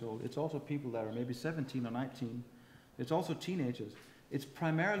 40 years old. It's also people that are maybe 17 or 19. It's also teenagers. It's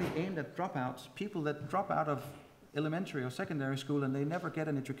primarily aimed at dropouts, people that drop out of elementary or secondary school and they never get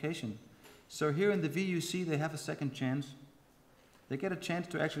an education. So here in the VUC, they have a second chance. They get a chance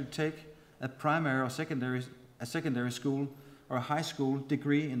to actually take a primary or secondary school or a high school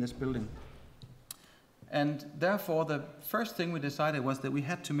degree in this building. And therefore, the first thing we decided was that we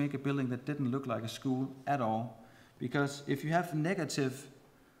had to make a building that didn't look like a school at all. Because if you have negative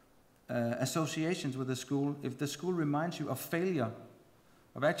associations with the school, if the school reminds you of failure,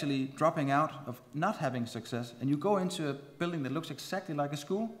 of actually dropping out, of not having success, and you go into a building that looks exactly like a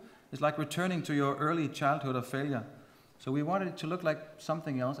school, it's like returning to your early childhood of failure. So we wanted it to look like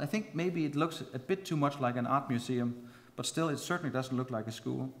something else. I think maybe it looks a bit too much like an art museum, but still it certainly doesn't look like a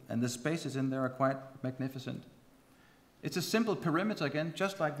school, and the spaces in there are quite magnificent. It's a simple perimeter again,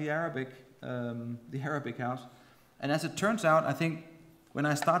 just like the Arabic house. And as it turns out, I think when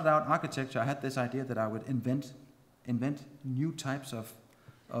I started out architecture, I had this idea that I would invent new types of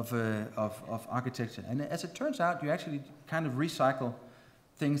architecture. And as it turns out, you actually kind of recycle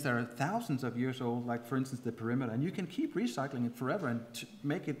things that are thousands of years old, like for instance the perimeter, and you can keep recycling it forever and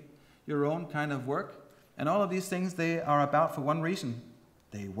make it your own kind of work. And all of these things, they are about for one reason: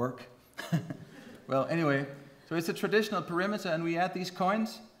 they work. Well, anyway, so it's a traditional perimeter, and we add these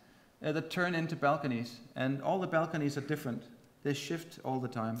coins that turn into balconies, and all the balconies are different. They shift all the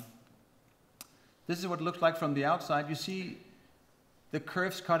time. This is what it looks like from the outside. You see the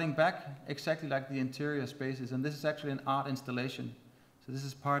curves cutting back exactly like the interior spaces, and this is actually an art installation. So this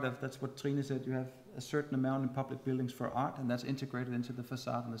is part of, that's what Trine said, you have a certain amount in public buildings for art, and that's integrated into the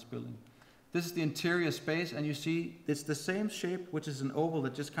facade in this building. This is the interior space, and you see it's the same shape, which is an oval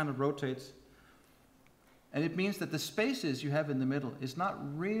that just kind of rotates. And it means that the spaces you have in the middle is not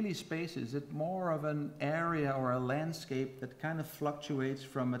really spaces, it's more of an area or a landscape that kind of fluctuates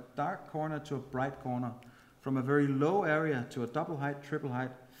from a dark corner to a bright corner, from a very low area to a double height, triple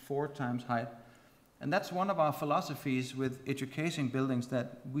height, 4 times height. And that's one of our philosophies with education buildings,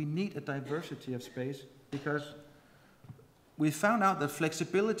 that we need a diversity of space, because we found out that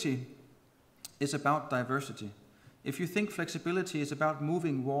flexibility is about diversity. If you think flexibility is about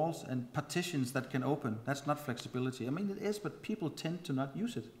moving walls and partitions that can open, that's not flexibility. I mean, it is, but people tend to not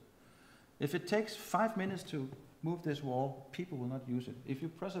use it. If it takes 5 minutes to move this wall, people will not use it. If you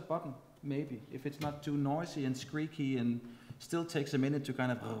press a button, maybe. If it's not too noisy and squeaky and still takes a minute to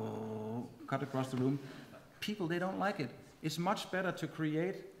kind of cut across the room, people, they don't like it. It's much better to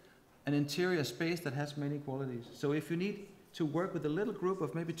create an interior space that has many qualities. So if you need to work with a little group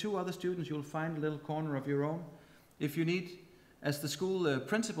of maybe 2 other students, you'll find a little corner of your own. If you need, as the school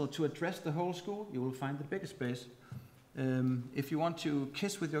principal, to address the whole school, you will find the biggest space. If you want to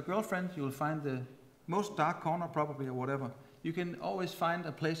kiss with your girlfriend, you will find the most dark corner probably, or whatever. You can always find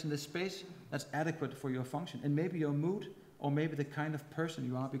a place in this space that's adequate for your function, and maybe your mood, or maybe the kind of person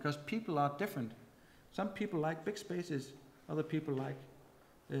you are, because people are different. Some people like big spaces, other people like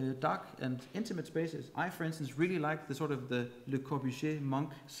dark and intimate spaces. I, for instance, really like the sort of the Le Corbusier monk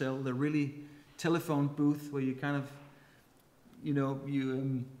cell, the really telephone booth where you kind of, you know,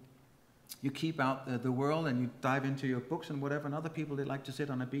 you keep out the world and you dive into your books and whatever. And other people, they like to sit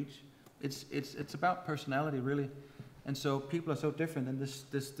on a beach. It's about personality, really. And so people are so different, and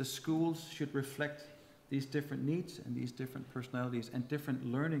the schools should reflect these different needs and these different personalities and different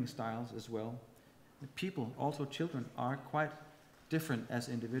learning styles as well. The people, also children, are quite different as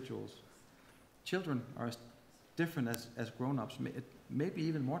individuals. Children are as different as grown-ups, maybe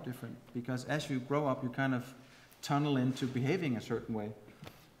even more different, because as you grow up, you kind of tunnel into behaving a certain way.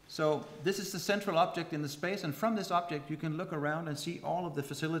 So this is the central object in the space, and from this object you can look around and see all of the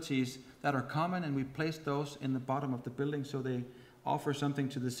facilities that are common, and we placed those in the bottom of the building so they offer something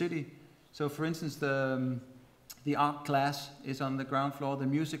to the city. So for instance, the art class is on the ground floor, the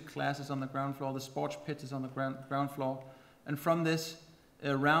music class is on the ground floor, the sports pitch is on the ground floor, and from this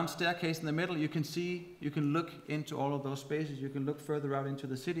round staircase in the middle, you can look into all of those spaces, you can look further out into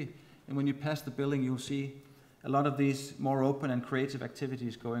the city, and when you pass the building, you'll see a lot of these more open and creative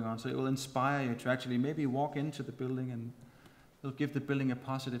activities going on. So it will inspire you to actually maybe walk into the building, and it'll give the building a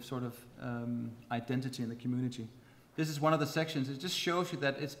positive sort of identity in the community. This is one of the sections. It just shows you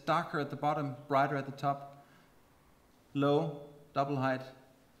that it's darker at the bottom, brighter at the top. low, double height,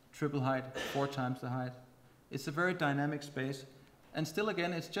 triple height, 4 times the height. It's a very dynamic space. And still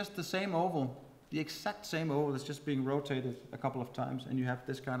again, it's just the same oval, the exact same oval that's just being rotated a couple of times, and you have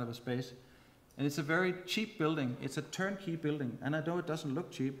this kind of a space. And it's a very cheap building. It's a turnkey building. And I know it doesn't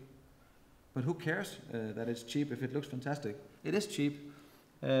look cheap, but who cares that it's cheap if it looks fantastic? It is cheap.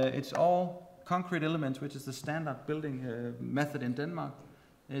 It's all concrete elements, which is the standard building method in Denmark.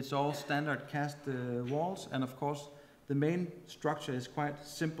 It's all standard cast walls, and of course the main structure is quite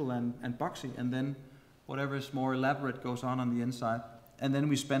simple and boxy, and then whatever is more elaborate goes on the inside. And then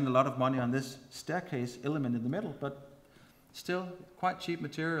we spend a lot of money on this staircase element in the middle, but still quite cheap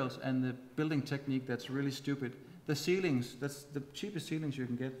materials, and the building technique that's really stupid. The ceilings, that's the cheapest ceilings you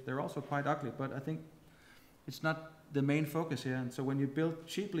can get. They're also quite ugly, but I think it's not the main focus here. And so when you build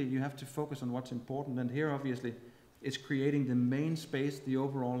cheaply, you have to focus on what's important. And here, obviously, it's creating the main space, the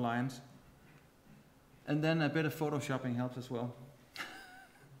overall lines. And then a bit of photoshopping helps as well.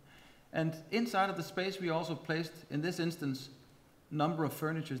 And inside of the space, we also placed, in this instance, number of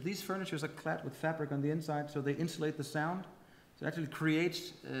furnitures. These furnitures are clad with fabric on the inside, so they insulate the sound. So it actually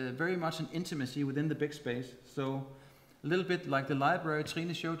creates very much an intimacy within the big space. So a little bit like the library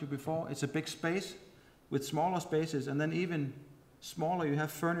Trine showed you before, it's a big space with smaller spaces, and then even smaller you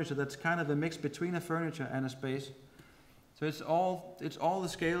have furniture that's kind of a mix between a furniture and a space. So it's all the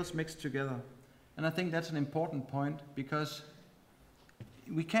scales mixed together. And I think that's an important point, because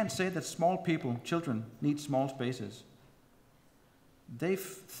we can't say that small people, children, need small spaces. They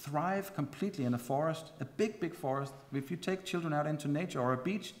thrive completely in a forest, a big forest. If you take children out into nature or a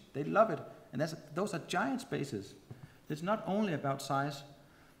beach, they love it. And those are giant spaces. It's not only about size,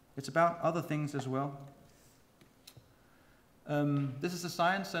 it's about other things as well. This is a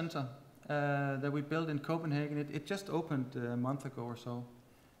science center that we built in Copenhagen. It just opened a month ago or so.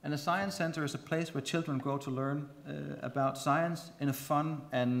 And a science center is a place where children go to learn about science in a fun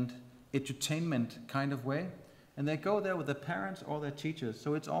and edutainment kind of way. And they go there with their parents or their teachers.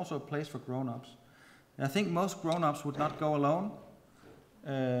 So it's also a place for grown-ups. And I think most grown-ups would not go alone.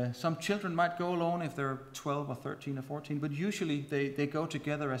 Some children might go alone if they're 12 or 13 or 14, but usually they go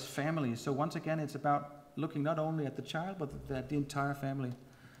together as families. So once again, it's about looking not only at the child, but at the entire family.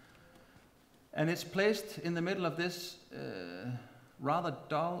 And it's placed in the middle of this rather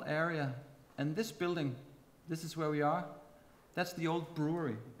dull area. And this building, this is where we are. That's the old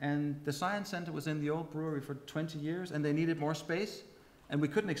brewery. And the science center was in the old brewery for 20 years, and they needed more space. And we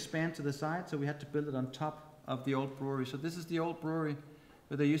couldn't expand to the side, so we had to build it on top of the old brewery. So this is the old brewery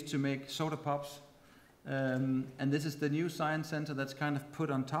where they used to make soda pops. And this is the new science center that's kind of put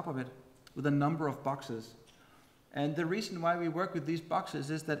on top of it with a number of boxes. And the reason why we work with these boxes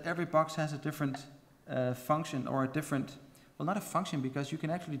is that every box has a different function, or a different, well, not a function, because you can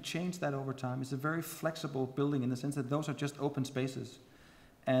actually change that over time. It's a very flexible building in the sense that those are just open spaces.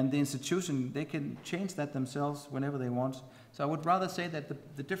 And the institution, they can change that themselves whenever they want. So I would rather say that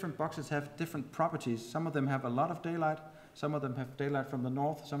the different boxes have different properties. Some of them have a lot of daylight, some of them have daylight from the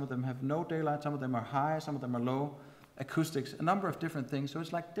north, some of them have no daylight, some of them are high, some of them are low, acoustics, a number of different things. So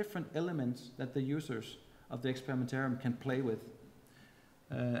it's like different elements that the users of the experimentarium can play with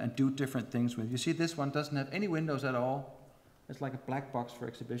and do different things with. You see, this one doesn't have any windows at all. It's like a black box for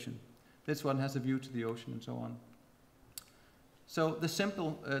exhibition. This one has a view to the ocean and so on. So the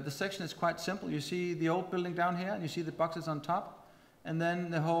section is quite simple. You see the old building down here, and you see the boxes on top. And then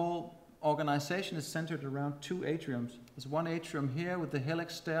the whole organization is centered around 2 atriums. There's one atrium here with the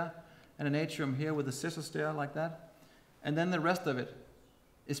helix stair, and an atrium here with a scissor stair like that. And then the rest of it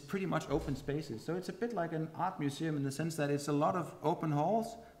is pretty much open spaces. So it's a bit like an art museum in the sense that it's a lot of open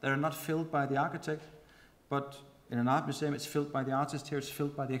halls that are not filled by the architect, but in an art museum it's filled by the artist. Here it's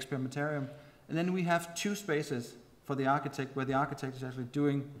filled by the experimentarium. And then we have 2 spaces for the architect, where the architect is actually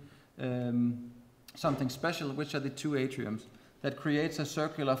doing something special, which are the 2 atriums. That creates a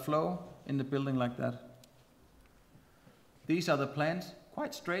circular flow in the building like that. These are the plans,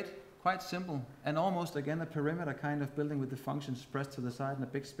 quite straight, quite simple, and almost again a perimeter kind of building with the functions pressed to the side and a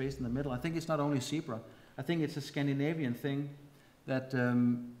big space in the middle. I think it's not only CEBRA. I think it's a Scandinavian thing that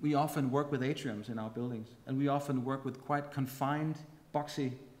we often work with atriums in our buildings, and we often work with quite confined,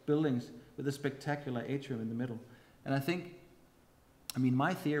 boxy buildings with a spectacular atrium in the middle. And I mean,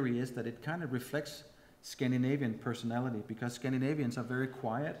 my theory is that it kind of reflects Scandinavian personality, because Scandinavians are very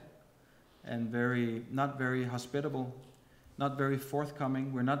quiet and not very hospitable, not very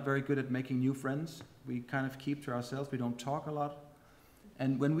forthcoming. We're not very good at making new friends. We kind of keep to ourselves. We don't talk a lot.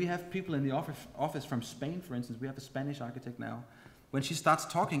 And when we have people in the office from Spain, for instance, we have a Spanish architect now. When she starts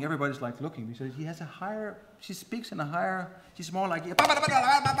talking, everybody's like looking, because she speaks in a higher, she's more like,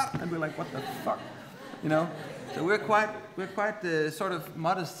 and we're like, what the fuck? you know. So we're quite sort of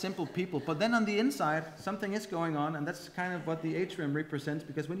modest, simple people. But then on the inside, something is going on, and that's kind of what the atrium represents.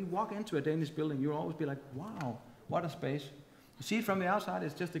 Because when you walk into a Danish building, you'll always be like, "Wow, what a space!" You see it from the outside;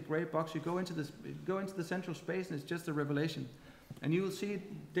 it's just a grey box. You go into the central space, and it's just a revelation. And you will see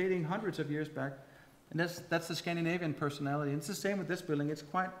it dating hundreds of years back. And that's the Scandinavian personality. And it's the same with this building. It's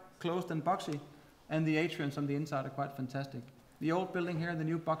quite closed and boxy, and the atriums on the inside are quite fantastic. The old building here, the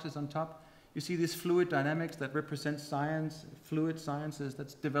new boxes on top. You see this fluid dynamics that represents science, fluid sciences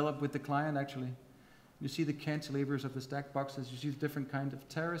that's developed with the client actually. You see the cantilevers of the stacked boxes. You see the different kind of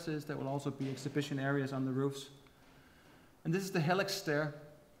terraces that will also be exhibition areas on the roofs. And this is the helix stair.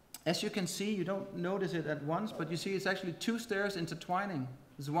 As you can see, you don't notice it at once, but you see it's actually two stairs intertwining.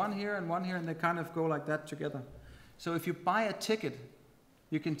 There's one here, and they kind of go like that together. So if you buy a ticket,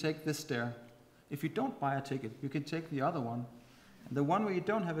 you can take this stair. If you don't buy a ticket, you can take the other one. And the one where you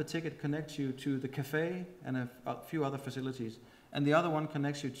don't have a ticket connects you to the cafe and a few other facilities. And the other one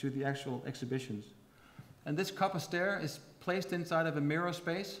connects you to the actual exhibitions. And this copper stair is placed inside of a mirror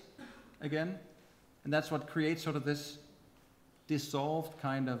space, again. And that's what creates sort of this dissolved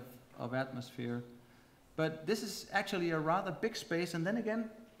kind of atmosphere. But this is actually a rather big space, and then again,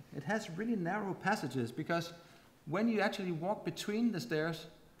 it has really narrow passages, because when you actually walk between the stairs,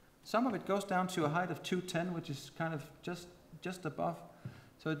 some of it goes down to a height of 210, which is kind of just above.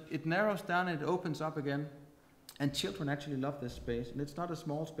 So it narrows down and it opens up again. And children actually love this space. And it's not a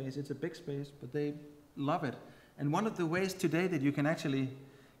small space, it's a big space, but they love it. And one of the ways today that you can actually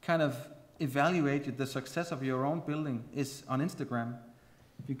kind of evaluate the success of your own building is on Instagram.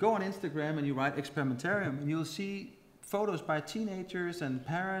 If you go on Instagram and you write experimentarium, and you'll see photos by teenagers and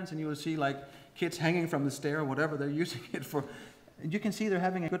parents, and you will see like kids hanging from the stair or whatever they're using it for. And you can see they're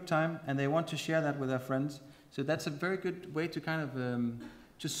having a good time and they want to share that with their friends. So that's a very good way to kind of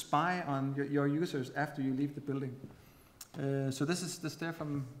to spy on your users after you leave the building. So this is the stair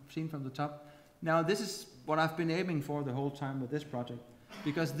seen from the top. Now this is what I've been aiming for the whole time with this project,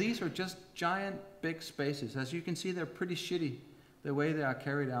 because these are just giant big spaces. As you can see, they're pretty shitty the way they are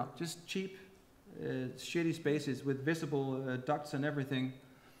carried out. Just cheap, shitty spaces with visible ducts and everything.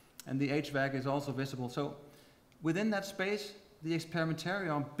 And the HVAC is also visible. So within that space, the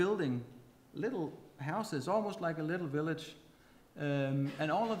experimentarium building little houses, almost like a little village.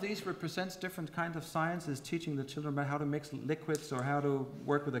 And all of these represents different kinds of sciences, teaching the children about how to mix liquids or how to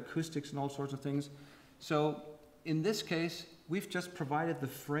work with acoustics and all sorts of things. So in this case, we've just provided the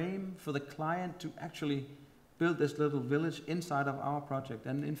frame for the client to actually build this little village inside of our project.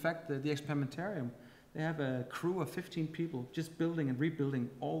 And in fact, the experimentarium, they have a crew of 15 people just building and rebuilding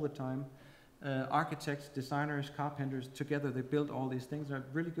all the time. Architects, designers, carpenters, together they build all these things. They're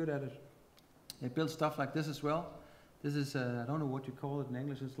really good at it. They build stuff like this as well. This is, I don't know what you call it in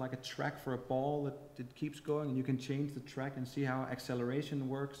English, it's like a track for a ball that it keeps going, and you can change the track and see how acceleration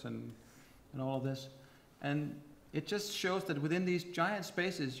works and all of this. And it just shows that within these giant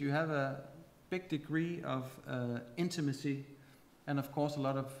spaces you have a big degree of intimacy and of course a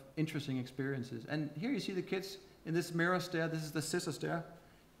lot of interesting experiences. And here you see the kids in this mirror stair. This is the scissor stair.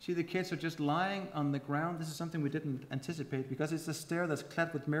 See, the kids are just lying on the ground. This is something we didn't anticipate, because it's a stair that's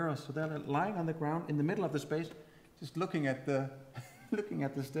clad with mirrors. So they're lying on the ground in the middle of the space, just looking at the looking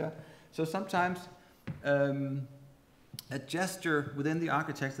at the stair. So sometimes a gesture within the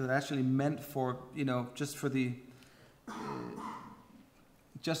architecture that actually meant for, you know, just for the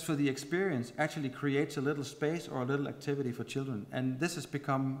experience actually creates a little space or a little activity for children. And this has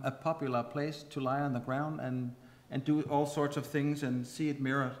become a popular place to lie on the ground and do all sorts of things and see it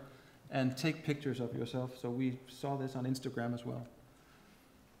mirrored and take pictures of yourself. So we saw this on Instagram as well.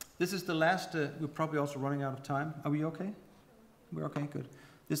 This is the last, we're probably also running out of time. Are we okay? We're okay, good.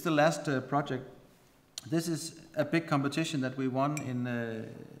 This is the last project. This is a big competition that we won in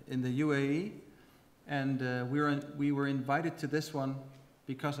the UAE. And we were invited to this one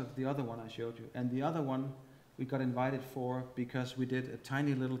because of the other one I showed you. And the other one we got invited for because we did a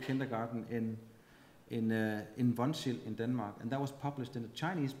tiny little kindergarten in Vonsil in Denmark. And that was published in a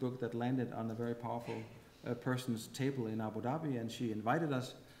Chinese book that landed on a very powerful person's table in Abu Dhabi. And she invited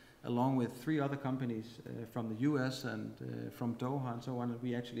us along with 3 other companies from the US and from Doha and so on. And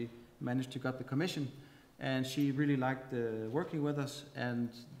we actually managed to get the commission. And she really liked working with us, and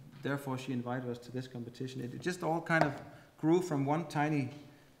therefore she invited us to this competition. It just all kind of grew from one tiny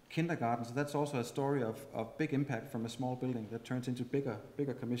kindergarten. So that's also a story of big impact from a small building that turns into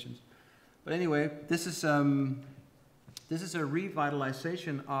bigger commissions. But anyway, this is a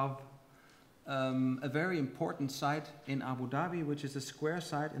revitalization of a very important site in Abu Dhabi, which is a square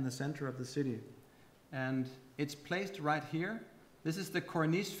site in the center of the city. And it's placed right here. This is the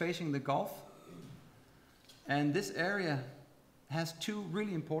cornice facing the Gulf. And this area has two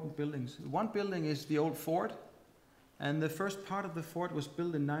really important buildings. One building is the old fort, and the first part of the fort was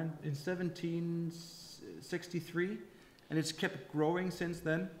built in 1763, and it's kept growing since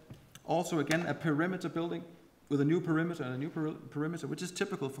then. Also, again, a perimeter building with a new perimeter and a new perimeter, which is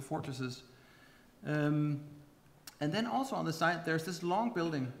typical for fortresses. And then also on the side, there's this long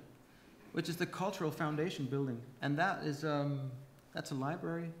building, which is the cultural foundation building, and that is that's a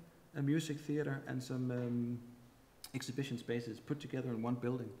library, a music theater, and some exhibition spaces put together in one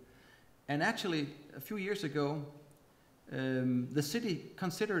building. And actually, a few years ago, the city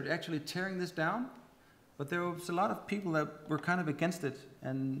considered actually tearing this down, but there was a lot of people that were kind of against it,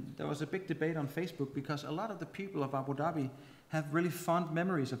 and there was a big debate on Facebook because a lot of the people of Abu Dhabi have really fond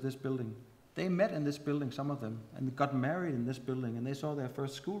memories of this building. They met in this building, some of them, and got married in this building, and they saw their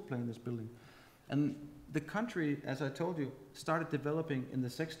first school play in this building. And the country, as I told you, started developing in the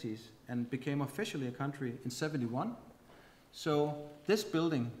 60s and became officially a country in 71. So this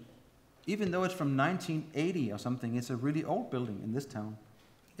building, even though it's from 1980 or something, it's a really old building in this town.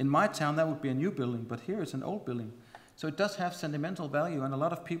 In my town, that would be a new building, but here it's an old building. So it does have sentimental value, and a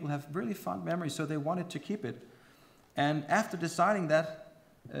lot of people have really fond memories, so they wanted to keep it. And after deciding that,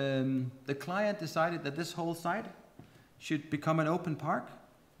 the client decided that this whole site should become an open park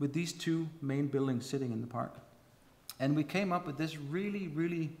with these two main buildings sitting in the park. And we came up with this really,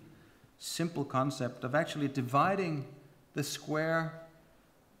 really simple concept of actually dividing the square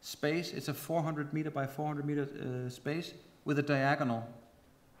space. It's a 400 meter by 400 meter space with a diagonal.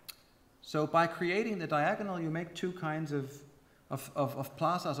 So by creating the diagonal, you make two kinds of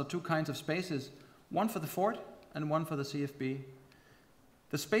plazas, or two kinds of spaces, one for the fort and one for the CFB.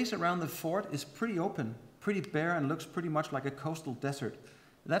 The space around the fort is pretty open, pretty bare, and looks pretty much like a coastal desert.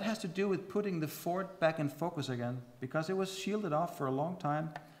 That has to do with putting the fort back in focus again, because it was shielded off for a long time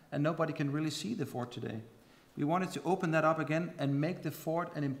and nobody can really see the fort today. We wanted to open that up again and make the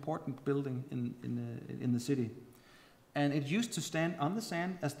fort an important building in the city. And it used to stand on the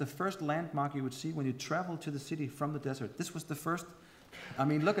sand as the first landmark you would see when you travel to the city from the desert. This was the first, I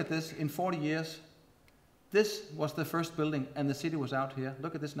mean, look at this, in 40 years, this was the first building and the city was out here.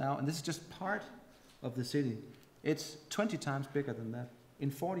 Look at this now, and this is just part of the city. It's 20 times bigger than that. In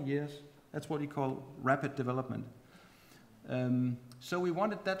 40 years, that's what you call rapid development. So we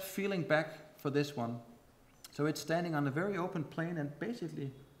wanted that feeling back for this one. So it's standing on a very open plain, and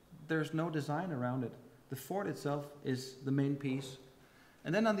basically there's no design around it. The fort itself is the main piece.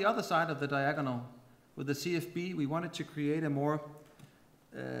 And then on the other side of the diagonal, with the CFB, we wanted to create a more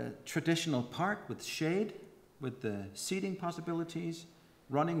traditional park with shade, with the seating possibilities,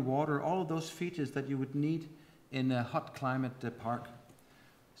 running water, all of those features that you would need in a hot climate park.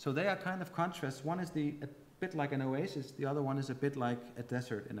 So they are kind of contrasts. One is a bit like an oasis, the other one is a bit like a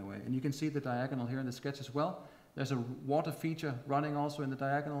desert in a way. And you can see the diagonal here in the sketch as well. There's a water feature running also in the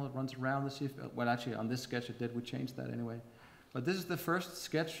diagonal. It runs around the sea. Well, actually, on this sketch it did. We changed that anyway. But this is the first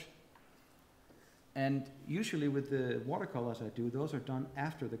sketch. And usually with the watercolors I do, those are done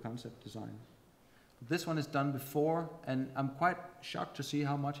after the concept design. This one is done before, and I'm quite shocked to see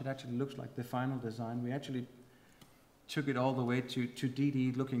how much it actually looks like the final design. We actually took it all the way to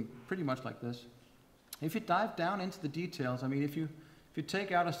DD, looking pretty much like this. If you dive down into the details, I mean, if you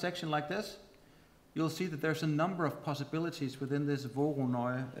take out a section like this, you'll see that there's a number of possibilities within this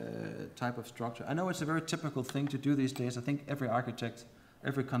Voronoi type of structure. I know it's a very typical thing to do these days. I think every architect,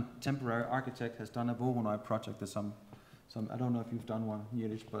 every contemporary architect has done a Voronoi project or some. I don't know if you've done one,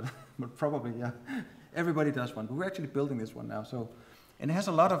 Yiddish, but probably, yeah. Everybody does one, but we're actually building this one now. So, and it has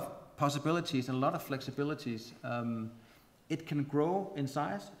a lot of possibilities and a lot of flexibilities. It can grow in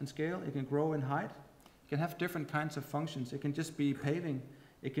size and scale. It can grow in height. It can have different kinds of functions. It can just be paving.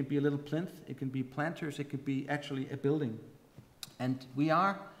 It can be a little plinth. It can be planters. It could be actually a building. And we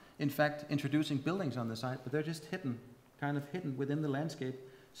are, in fact, introducing buildings on the site, but they're just hidden, kind of hidden within the landscape,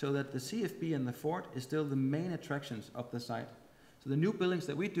 so that the CFB and the fort is still the main attractions of the site. So the new buildings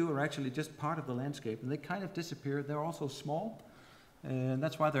that we do are actually just part of the landscape, and they kind of disappear. They're also small, and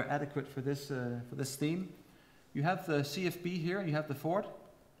that's why they're adequate for this theme. You have the CFB here, and you have the fort,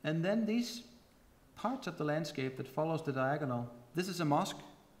 and then these parts of the landscape that follows the diagonal. This is a mosque,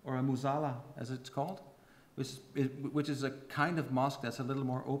 or a musala, as it's called, which is a kind of mosque that's a little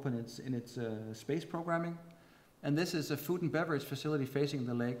more open in its space programming. And this is a food and beverage facility facing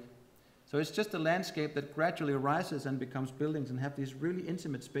the lake. So it's just a landscape that gradually rises and becomes buildings and have these really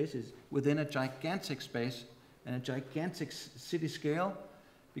intimate spaces within a gigantic space and a gigantic city scale.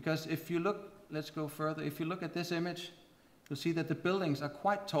 Because if you look, let's go further, if you look at this image, you'll see that the buildings are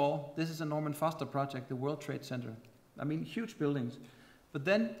quite tall. This is a Norman Foster project, the World Trade Center. I mean, huge buildings. But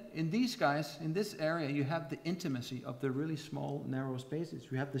then in these guys, in this area, you have the intimacy of the really small, narrow spaces.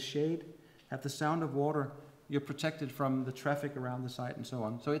 You have the shade, have the sound of water, you're protected from the traffic around the site and so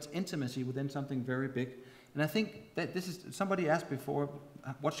on. So it's intimacy within something very big. And I think that this is, somebody asked before,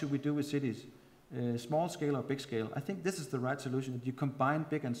 what should we do with cities? Small scale or big scale? I think this is the right solution, that you combine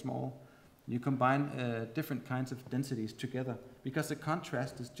big and small. You combine different kinds of densities together, because the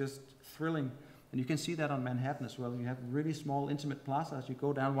contrast is just thrilling. And you can see that on Manhattan as well. You have really small, intimate plazas. You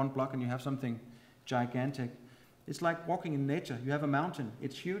go down one block and you have something gigantic. It's like walking in nature. You have a mountain.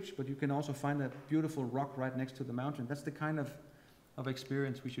 It's huge, but you can also find a beautiful rock right next to the mountain. That's the kind of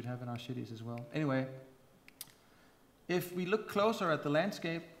experience we should have in our cities as well. Anyway, if we look closer at the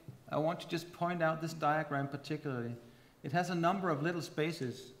landscape, I want to just point out this diagram particularly. It has a number of little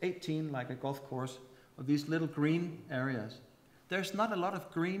spaces, 18 like a golf course, of these little green areas. There's not a lot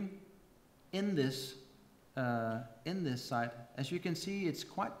of green in this site. As you can see, it's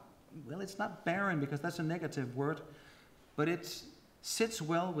quite, well, it's not barren because that's a negative word, but it sits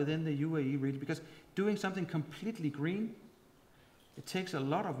well within the UAE region, because doing something completely green, it takes a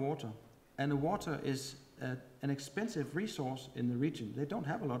lot of water, and the water is an expensive resource in the region. They don't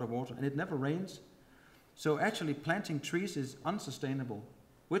have a lot of water, and it never rains. So actually planting trees is unsustainable,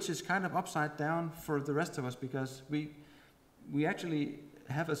 which is kind of upside down for the rest of us, because we actually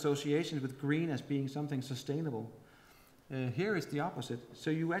have associations with green as being something sustainable. Here is the opposite. So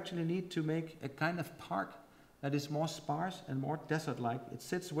you actually need to make a kind of park that is more sparse and more desert-like. It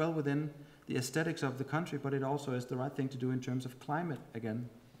sits well within the aesthetics of the country, but it also is the right thing to do in terms of climate again.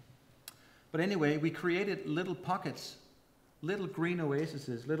 But anyway, we created little pockets, little green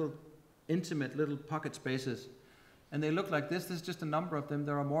oases, little intimate little pocket spaces. And they look like this. This is just a number of them.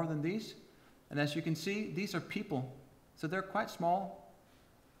 There are more than these. And as you can see, these are people. So they're quite small.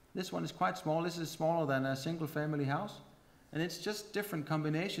 This one is quite small. This is smaller than a single family house. And it's just different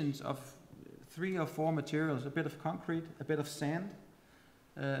combinations of 3 or 4 materials, a bit of concrete, a bit of sand,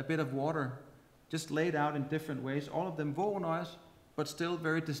 a bit of water, just laid out in different ways, all of them Voronoi, but still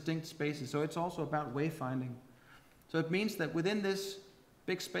very distinct spaces. So it's also about wayfinding. So it means that within this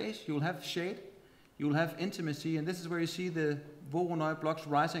big space, you'll have shade, you'll have intimacy, and this is where you see the Voronoi blocks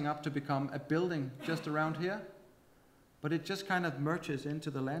rising up to become a building just around here. But it just kind of merges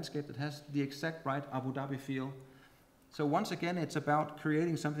into the landscape that has the exact right Abu Dhabi feel. So once again, it's about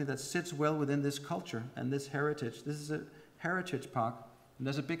creating something that sits well within this culture and this heritage. This is a heritage park, and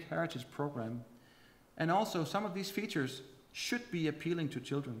there's a big heritage program. And also, some of these features should be appealing to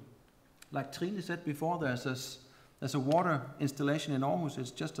children. Like Trine said before, there's a water installation in Aarhus.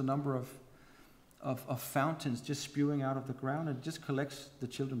 It's just a number of fountains just spewing out of the ground, and it just collects the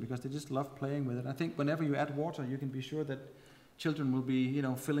children because they just love playing with it. I think whenever you add water, you can be sure that children will be,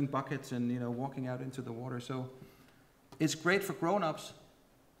 filling buckets and, walking out into the water. So it's great for grown-ups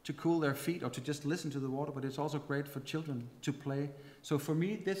to cool their feet or to just listen to the water, but it's also great for children to play. So for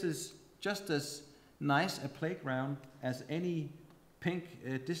me, this is just as nice a playground as any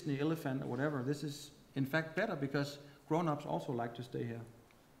pink Disney elephant or whatever. This is, in fact, better because grown-ups also like to stay here.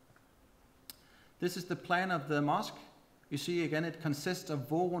 This is the plan of the mosque. You see, again, it consists of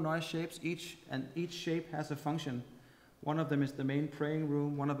Voronoi shapes, each shape has a function. One of them is the main praying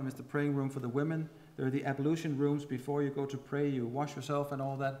room, one of them is the praying room for the women. There are the ablution rooms before you go to pray, you wash yourself and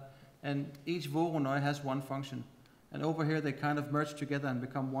all that. And each Voronoi has one function. And over here, they kind of merge together and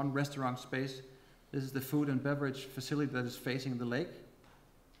become one restaurant space. This is the food and beverage facility that is facing the lake.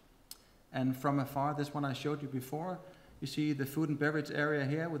 And from afar, this one I showed you before, you see the food and beverage area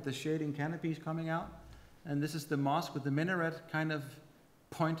here with the shading canopies coming out. And this is the mosque with the minaret kind of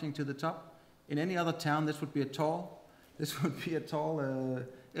pointing to the top. In any other town, this would be a tall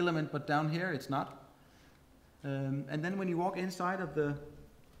element, but down here it's not. And then when you walk inside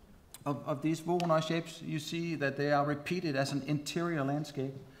of these Voronoi shapes, you see that they are repeated as an interior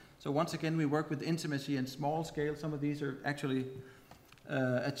landscape. So once again, we work with intimacy and small scale. Some of these are actually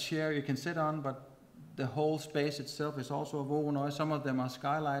a chair you can sit on, but the whole space itself is also a Voronoi. Some of them are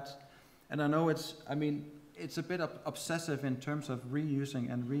skylights. And I know it's a bit obsessive in terms of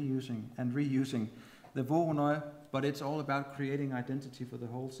reusing and reusing and reusing the Voronoi, but it's all about creating identity for the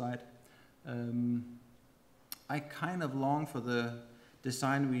whole site. I kind of long for the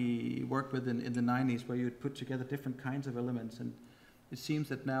design we worked with in the 90s, where you'd put together different kinds of elements. And it seems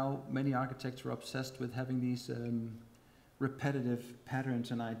that now many architects are obsessed with having these repetitive patterns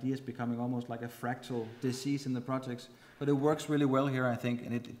and ideas becoming almost like a fractal disease in the projects. But it works really well here, I think,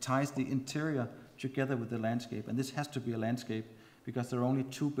 and it ties the interior together with the landscape. And this has to be a landscape because there are only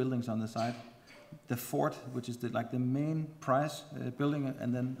 2 buildings on the site. The fort, which is the main prize building,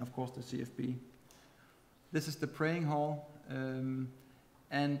 and then, of course, the CFB. This is the praying hall.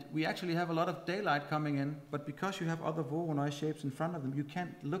 And we actually have a lot of daylight coming in, but because you have other Voronoi shapes in front of them, you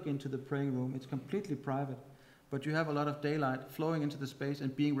can't look into the praying room. It's completely private. But you have a lot of daylight flowing into the space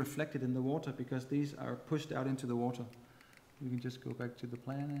and being reflected in the water because these are pushed out into the water. You can just go back to the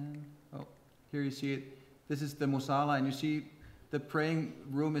plan. Oh, here you see it. This is the Mosala, and you see the praying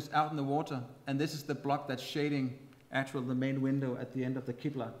room is out in the water, and this is the block that's shading actually the main window at the end of the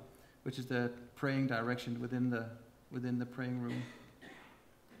Qibla, which is the praying direction within the praying room.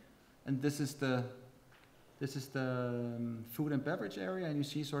 And this is the food and beverage area, and you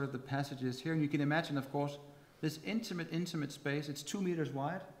see sort of the passages here. And you can imagine, of course, this intimate space. It's 2 meters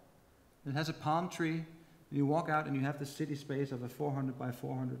wide. It has a palm tree. You walk out, and you have the city space of a 400 by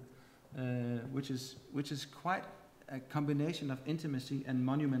 400, which is quite a combination of intimacy and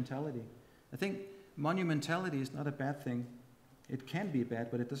monumentality. I think monumentality is not a bad thing. It can be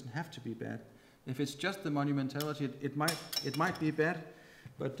bad, but it doesn't have to be bad. If it's just the monumentality, it might be bad.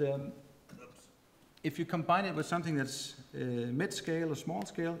 But if you combine it with something that's mid-scale or small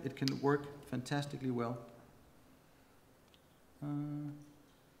scale, it can work fantastically well.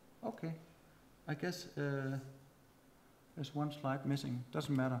 Okay, I guess there's one slide missing.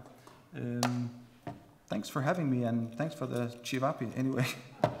 Doesn't matter. Thanks for having me, and thanks for the chivapi anyway.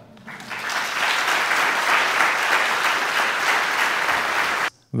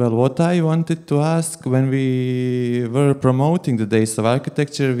 Well, what I wanted to ask, when we were promoting the Days of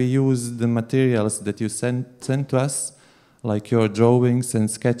Architecture, we used the materials that you sent to us, like your drawings and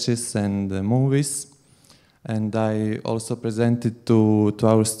sketches and movies. And I also presented to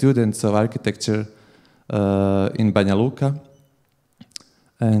our students of architecture in Banja Luka.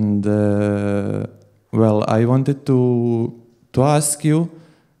 And well, I wanted to ask you,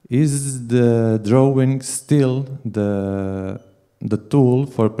 is the drawing still the tool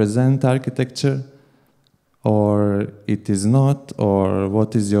for present architecture, or it is not, or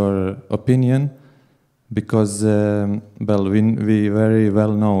what is your opinion? Because well, we very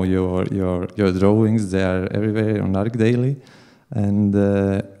well know your drawings. They are everywhere on ArcDaily, and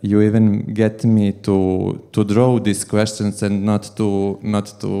you even get me to draw these questions and not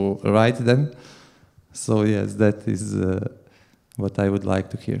to write them. So yes, that is what I would like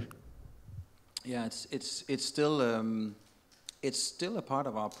to hear. Yeah, it's still a part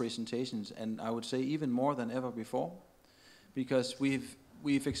of our presentations, and I would say even more than ever before, because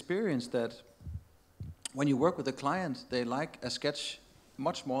we've experienced that when you work with a client, they like a sketch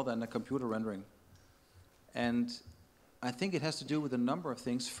much more than a computer rendering. And I think it has to do with a number of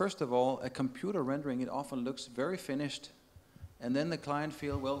things. First of all, a computer rendering, it often looks very finished, and then the client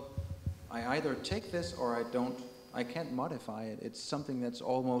feel, well, I either take this or I don't. I can't modify it. It's something that's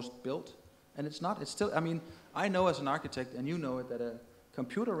almost built, and it's not. It's still, I mean, I know as an architect, and you know it, that a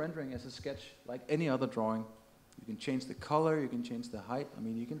computer rendering is a sketch like any other drawing. You can change the color, you can change the height, I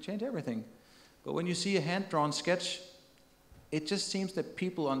mean, you can change everything. But when you see a hand-drawn sketch, it just seems that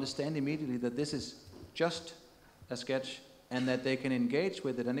people understand immediately that this is just a sketch and that they can engage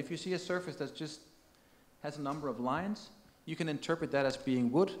with it. And if you see a surface that just has a number of lines, you can interpret that as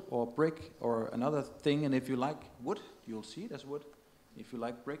being wood or brick or another thing. And if you like wood, you'll see it as wood. If you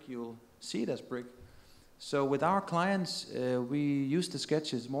like brick, you'll see it as brick. So with our clients, we use the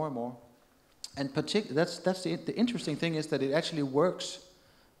sketches more and more. And that's the interesting thing is that it actually works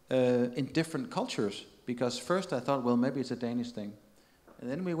in different cultures. Because first I thought, well, maybe it's a Danish thing. And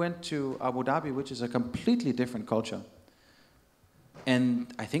then we went to Abu Dhabi, which is a completely different culture.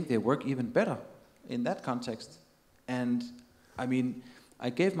 And I think they work even better in that context. And I mean, I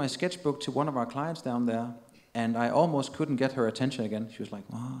gave my sketchbook to one of our clients down there, and I almost couldn't get her attention again. She was like,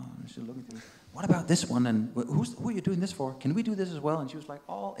 oh, she's looking at me. What about this one? And who are you doing this for? Can we do this as well? And she was like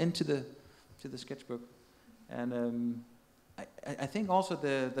all into the sketchbook. And I think also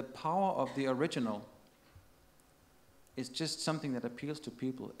the power of the original is just something that appeals to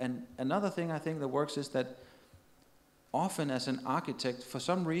people. And another thing I think that works is that often as an architect, for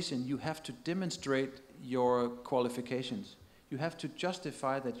some reason, you have to demonstrate your qualifications. You have to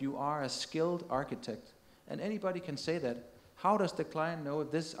justify that you are a skilled architect. And anybody can say that. How does the client know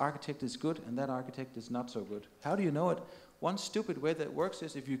if this architect is good and that architect is not so good? How do you know it? One stupid way that works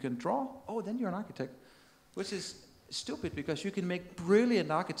is if you can draw, oh, then you're an architect. Which is stupid because you can make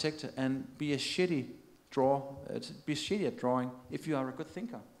brilliant architecture and be a shitty at drawing if you are a good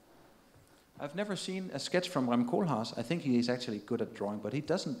thinker. I've never seen a sketch from Rem Koolhaas. I think he is actually good at drawing, but he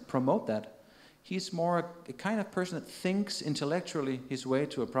doesn't promote that. He's more a kind of person that thinks intellectually his way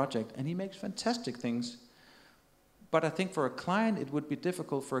to a project, and he makes fantastic things. But I think for a client, it would be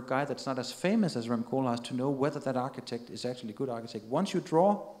difficult for a guy that's not as famous as Rem Koolhaas to know whether that architect is actually a good architect. Once you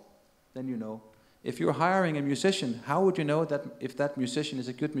draw, then you know. If you're hiring a musician, how would you know that if that musician is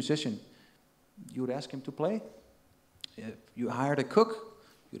a good musician? You would ask him to play. If you hired a cook,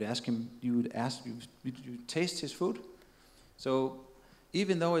 you'd taste his food. So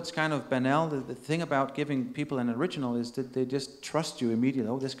even though it's kind of banal, the thing about giving people an original is that they just trust you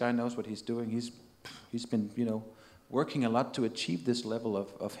immediately. Oh, this guy knows what he's doing. He's been, you know, working a lot to achieve this level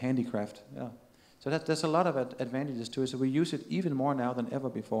of handicraft. Yeah. So there's a lot of advantages to it. So we use it even more now than ever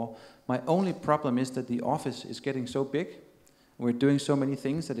before. My only problem is that the office is getting so big. We're doing so many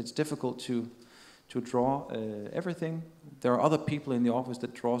things that it's difficult to draw everything. There are other people in the office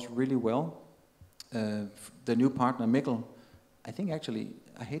that draws really well. The new partner, Mikkel, I think actually,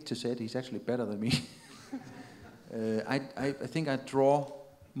 I hate to say it, he's actually better than me. I think I draw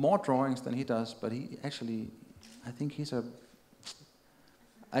more drawings than he does, but he actually, I think he's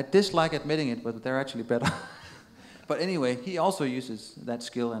I dislike admitting it, but they're actually better. But anyway, he also uses that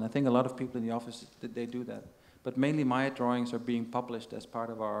skill, and I think a lot of people in the office, they do that. But mainly my drawings are being published as part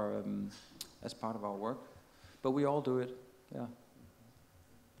of our work. But we all do it, yeah.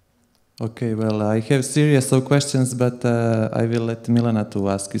 Okay, well, I have series of questions, but I will let Milana to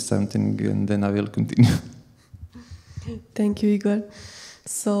ask you something, and then I will continue. Thank you, Igor.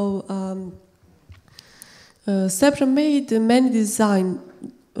 So, CEBRA made many designs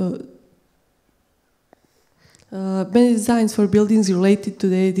for buildings related to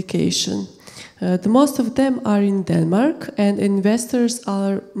the education. The most of them are in Denmark, and investors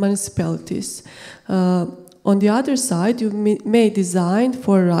are municipalities. On the other side, you made design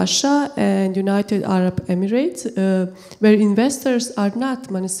for Russia and United Arab Emirates, where investors are not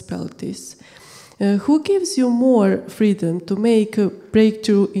municipalities. Who gives you more freedom to make a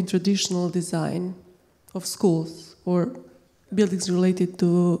breakthrough in traditional design of schools or buildings related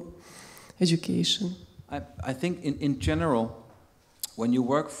to education? I think in general, when you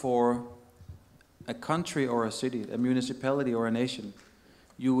work for a country or a city, a municipality or a nation,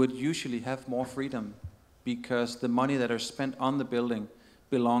 you would usually have more freedom because the money that are spent on the building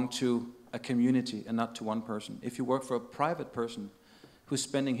belong to a community and not to one person. If you work for a private person who's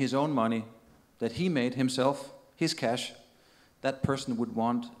spending his own money that he made himself, his cash, that person would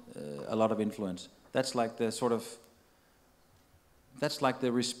want a lot of influence. That's like the sort of, that's like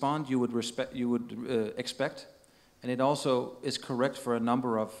the response you would expect, and it also is correct for a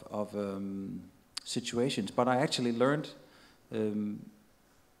number of situations. But I actually learned,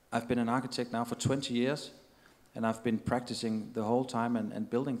 I've been an architect now for 20 years, and I've been practicing the whole time and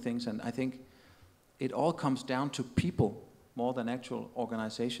building things, and I think it all comes down to people more than actual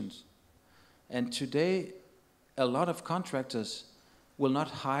organizations. And today, a lot of contractors will not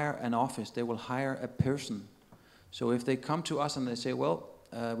hire an office, they will hire a person. So if they come to us and they say, well,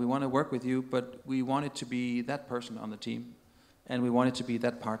 we want to work with you, but we want it to be that person on the team, and we want it to be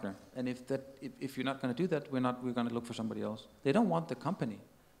that partner. And if you're not going to do that, we're going to look for somebody else. They don't want the company.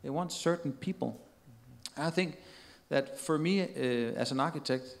 They want certain people. I think that for me, as an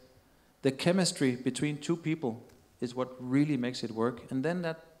architect, the chemistry between two people is what really makes it work. And then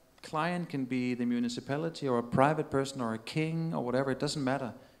that client can be the municipality or a private person or a king or whatever, it doesn't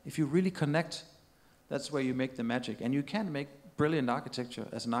matter. If you really connect, that's where you make the magic. And you can't make brilliant architecture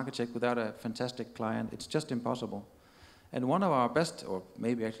as an architect without a fantastic client. It's just impossible. And one of our best, or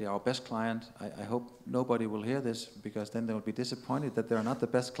maybe actually our best client, I hope nobody will hear this because then they will be disappointed that they're not the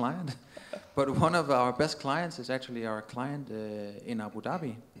best client. But one of our best clients is actually our client in Abu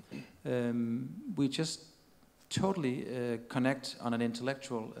Dhabi. We just totally connect on an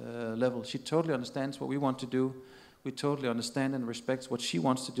intellectual level. She totally understands what we want to do. We totally understand and respect what she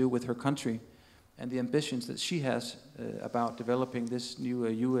wants to do with her country and the ambitions that she has about developing this new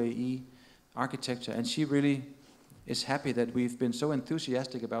UAE architecture. And she really is happy that we've been so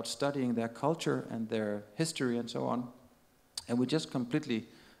enthusiastic about studying their culture and their history and so on. And we just completely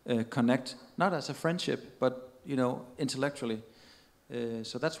connect, not as a friendship, but intellectually.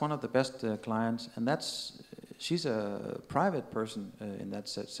 So that's one of the best clients, and she's a private person in that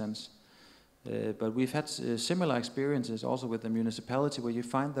sense. But we've had similar experiences also with the municipality where you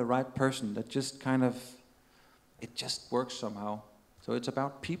find the right person that just it just works somehow. So it's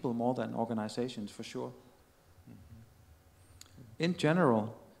about people more than organizations, for sure. In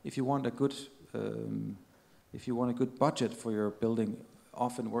general, if you want a good budget for your building,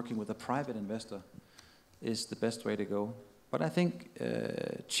 often working with a private investor is the best way to go. But I think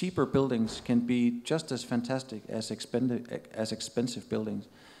cheaper buildings can be just as fantastic as expensive buildings.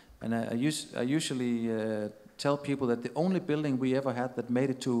 And I usually tell people that the only building we ever had that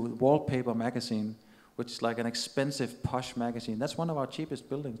made it to Wallpaper magazine, which is like an expensive posh magazine, that's one of our cheapest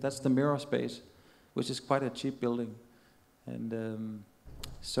buildings. That's the Mirror Space, which is quite a cheap building. And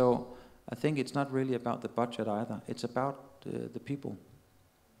so I think it's not really about the budget either. It's about the people.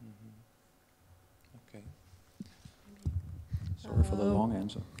 Okay. Sorry for the long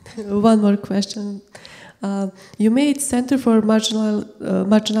answer. One more question. You made Center for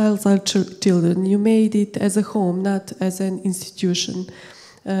Marginalized Children. You made it as a home, not as an institution.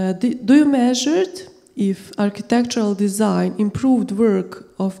 Do you measure if architectural design improved work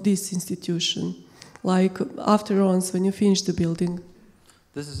of this institution, like after once when you finish the building?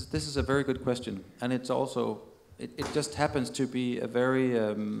 This is a very good question, and it's also it just happens to be a very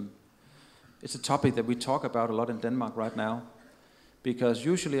it's a topic that we talk about a lot in Denmark right now, because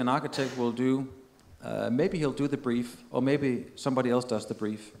usually an architect will do maybe he'll do the brief, or maybe somebody else does the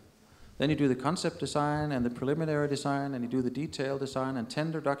brief. Then you do the concept design and the preliminary design, and you do the detail design and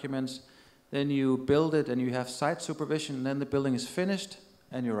tender documents. Then you build it and you have site supervision, and then the building is finished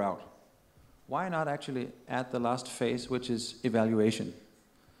and you're out. Why not actually add the last phase, which is evaluation?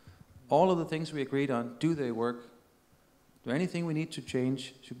 All of the things we agreed on, do they work? Is there anything we need to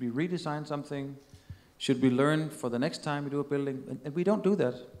change? Should we redesign something? Should we learn for the next time we do a building? And we don't do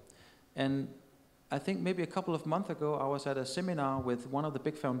that. And I think maybe a couple of months ago I was at a seminar with one of the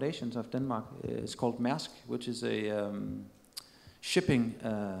big foundations of Denmark. It's called Maersk, which is a shipping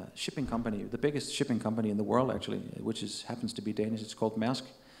company, the biggest shipping company in the world actually, which happens to be Danish. It's called Maersk.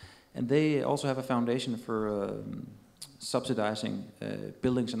 And they also have a foundation for subsidizing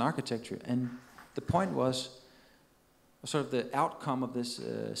buildings and architecture. And the point was, sort of the outcome of this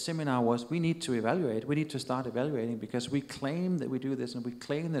seminar was, we need to evaluate, we need to start evaluating, because we claim that we do this and we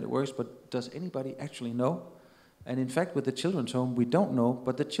claim that it works, but does anybody actually know? And in fact with the children's home we don't know,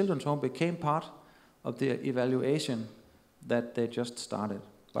 but the children's home became part of the evaluation that they just started.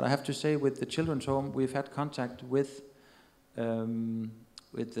 But I have to say, with the children's home we've had contact with the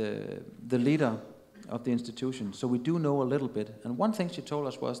leader of the institution, so we do know a little bit. And one thing she told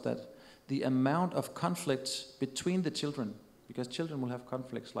us was that the amount of conflicts between the children, because children will have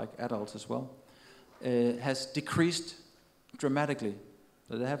conflicts like adults as well, has decreased dramatically.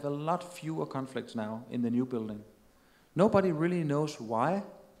 So they have a lot fewer conflicts now in the new building. Nobody really knows why,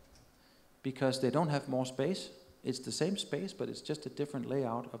 because they don't have more space. It's the same space, but it's just a different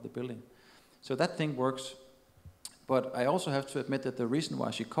layout of the building. So that thing works. But I also have to admit that the reason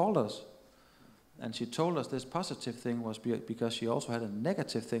why she called us and she told us this positive thing was because she also had a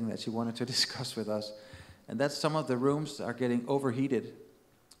negative thing that she wanted to discuss with us. And that's some of the rooms are getting overheated.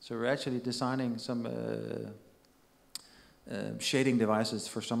 So we're actually designing some shading devices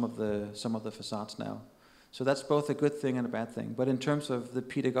for some of the facades now. So that's both a good thing and a bad thing. But in terms of the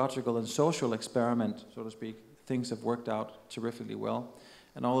pedagogical and social experiment, so to speak, things have worked out terrifically well.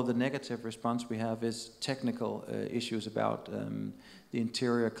 And all of the negative response we have is technical issues about the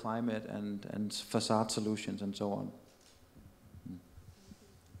interior climate and facade solutions and so on.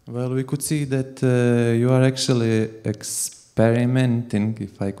 Well, we could see that you are actually experimenting,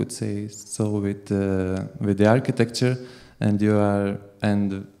 if I could say so, with the architecture, and you are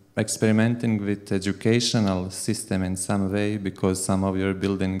experimenting with educational system in some way, because some of your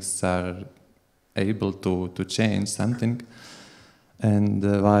buildings are able to change something. And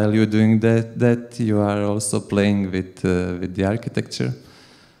while you're doing that you are also playing with the architecture.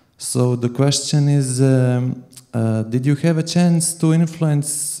 So the question is, did you have a chance to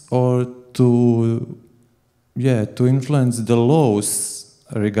influence or to influence the laws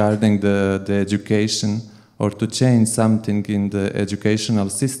regarding the education, or to change something in the educational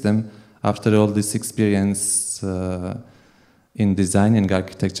system after all this experience in designing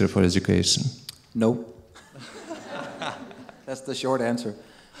architecture for education? No. That's the short answer.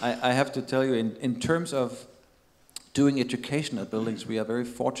 I have to tell you, in terms of doing educational buildings, we are very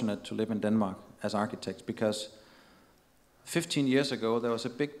fortunate to live in Denmark as architects, because 15 years ago there was a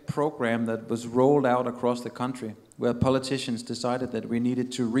big program that was rolled out across the country where politicians decided that we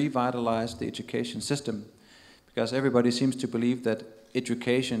needed to revitalize the education system, because everybody seems to believe that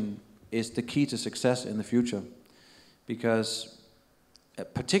education is the key to success in the future. Because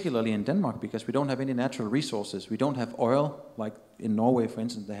particularly in Denmark, because we don't have any natural resources. We don't have oil, like in Norway, for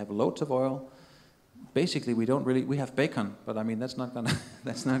instance, they have loads of oil. Basically, we have bacon, but I mean, that's not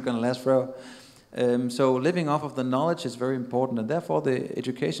gonna last forever. So living off of the knowledge is very important, and therefore the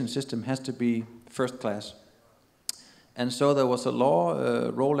education system has to be first class. And so there was a law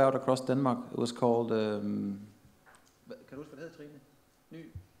rolled out across Denmark. It was called, kan du huske, hvad det hedder, Trine? Ny?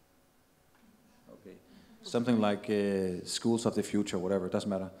 Something like Schools of the Future, whatever, it doesn't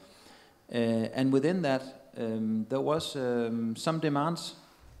matter. And within that, there was some demands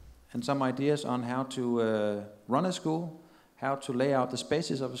and some ideas on how to run a school, how to lay out the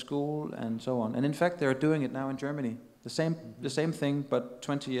spaces of a school, and so on. And in fact, they're doing it now in Germany. The same thing, but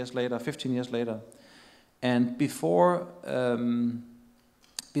 20 years later, 15 years later. And before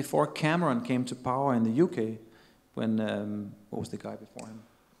Cameron came to power in the UK, when what was the guy before him?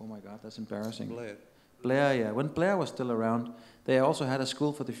 Oh my God, that's embarrassing. Blair, yeah. When Blair was still around, they also had a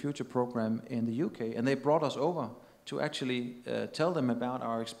School for the Future program in the UK, and they brought us over to actually tell them about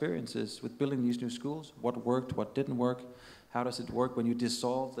our experiences with building these new schools, what worked, what didn't work, how does it work when you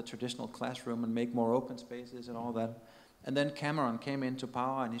dissolve the traditional classroom and make more open spaces and all that. And then Cameron came into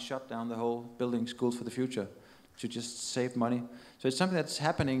power and he shut down the whole building Schools for the Future to just save money. So it's something that's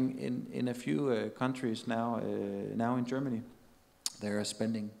happening in a few countries now. Now in Germany, they are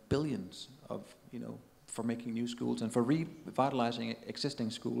spending billions of, for making new schools and for revitalizing existing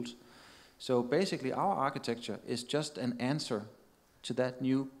schools. So basically our architecture is just an answer to that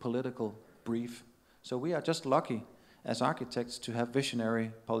new political brief. So we are just lucky as architects to have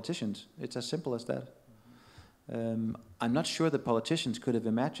visionary politicians. It's as simple as that. I'm not sure the politicians could have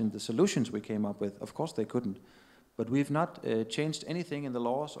imagined the solutions we came up with. Of course they couldn't. But we've not changed anything in the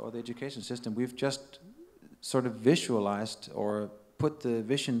laws or the education system. We've just sort of visualized or put the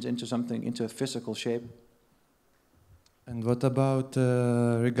visions into a physical shape. And what about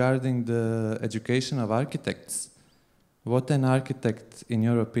regarding the education of architects? What an architect, in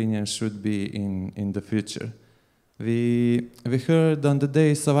your opinion, should be in the future? We heard on the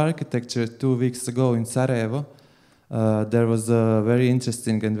Days of Architecture 2 weeks ago in Sarajevo. There was a very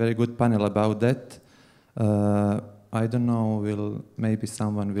interesting and very good panel about that. I don't know, maybe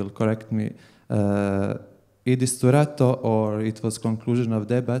someone will correct me. Idis Turato, or it was conclusion of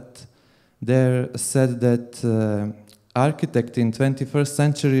debate, there said that architect in 21st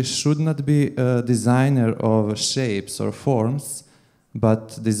century should not be a designer of shapes or forms,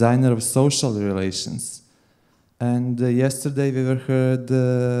 but designer of social relations. And yesterday we heard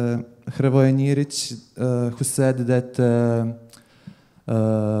Hrvoje Njirić, who said that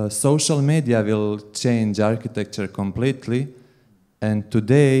social media will change architecture completely. And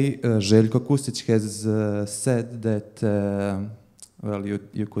today Željko Kustić has said that, well,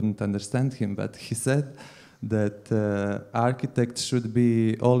 you couldn't understand him, but he said that architects should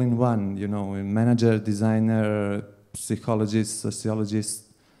be all in one, manager, designer, psychologist, sociologist.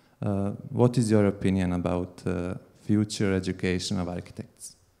 What is your opinion about future education of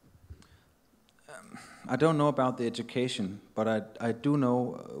architects? I don't know about the education, but I do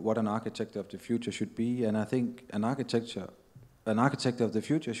know what an architect of the future should be, and I think an architect of the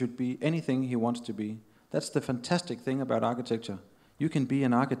future should be anything he wants to be. That's the fantastic thing about architecture. You can be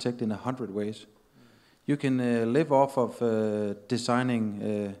an architect in 100 ways. You can live off of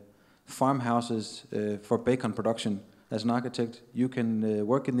designing farmhouses for bacon production as an architect. You can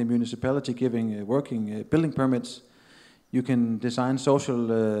work in the municipality giving building permits. You can design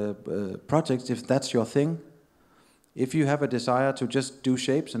social projects if that's your thing. If you have a desire to just do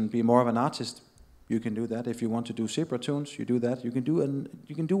shapes and be more of an artist, you can do that. If you want to do zebra tunes, you do that. You can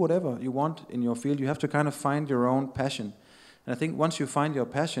do whatever you want in your field. You have to kind of find your own passion. And I think once you find your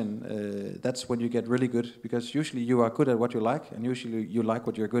passion, that's when you get really good, because usually you are good at what you like, and usually you like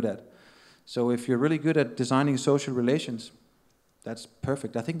what you're good at. So if you're really good at designing social relations, that's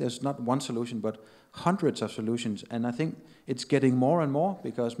perfect. I think there's not one solution, but hundreds of solutions. And I think it's getting more and more,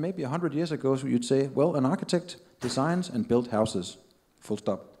 because maybe 100 years ago you'd say, well, an architect designs and builds houses, full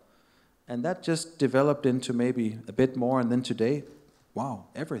stop. And that just developed into maybe a bit more, and then today, wow,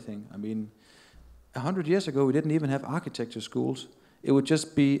 everything. I mean, 100 years ago we didn't even have architecture schools. It would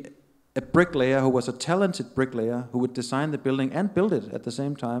just be a bricklayer who was a talented bricklayer who would design the building and build it at the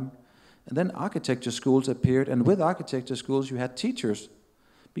same time. And then architecture schools appeared, and with architecture schools you had teachers,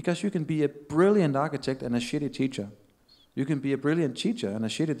 because you can be a brilliant architect and a shitty teacher. You can be a brilliant teacher and a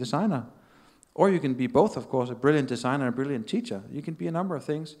shitty designer. Or you can be both, of course, a brilliant designer and a brilliant teacher. You can be a number of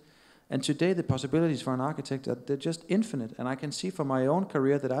things. And today the possibilities for an architect, they're just infinite. And I can see from my own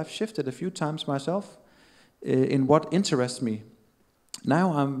career that I've shifted a few times myself in what interests me.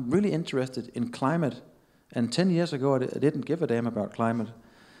 Now I'm really interested in climate. And 10 years ago I didn't give a damn about climate.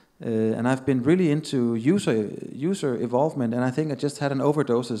 And I've been really into user involvement, and I think I just had an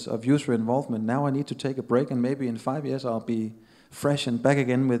overdose of user involvement. Now I need to take a break, and maybe in 5 years I'll be fresh and back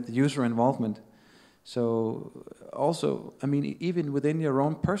again with user involvement. So also, I mean, even within your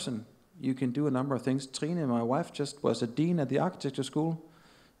own person, you can do a number of things. Trine, my wife, just was a dean at the architecture school,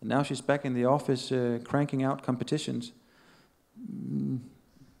 and now she's back in the office cranking out competitions.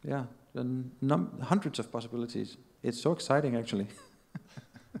 Yeah, hundreds of possibilities. It's so exciting, actually.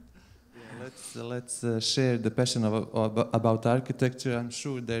 Let's share the passion about architecture. I'm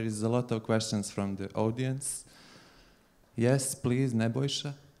sure there is a lot of questions from the audience. Yes, please,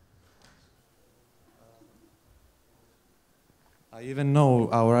 Nebojša. I even know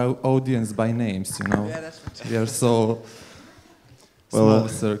our audience by names, you know. Yeah, that's fantastic. We are so small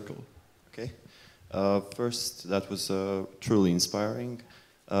circle. Okay. First, that was truly inspiring.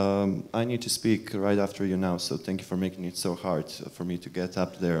 I need to speak right after you now, so thank you for making it so hard for me to get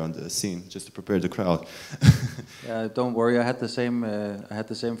up there on the scene, just to prepare the crowd. Yeah, don't worry. I had the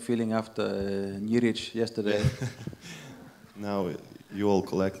same feeling after Njiric yesterday. Now you all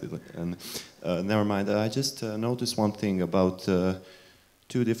collected, and never mind. I just noticed one thing about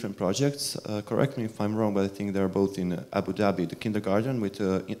two different projects. Correct me if I'm wrong, but I think they're both in Abu Dhabi, the kindergarten with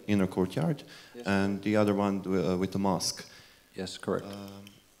the inner courtyard, yes, and the other one with the mosque. Yes, correct.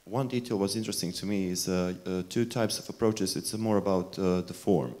 One detail was interesting to me is two types of approaches. It's more about the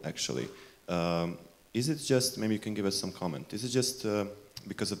form, actually. Is it just, maybe you can give us some comment, is it just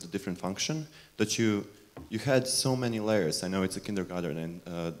because of the different function that you had so many layers? I know it's a kindergarten,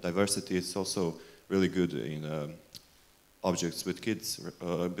 and diversity is also really good in objects with kids,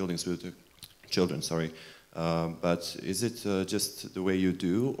 buildings with children, sorry. But is it just the way you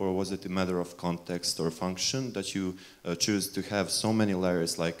do, or was it a matter of context or function that you choose to have so many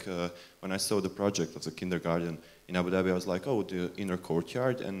layers? Like when I saw the project of the kindergarten in Abu Dhabi, I was like, oh, the inner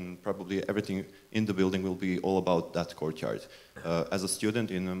courtyard, and probably everything in the building will be all about that courtyard. As a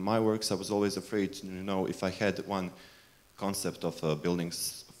student in my works, I was always afraid to know if I had one concept of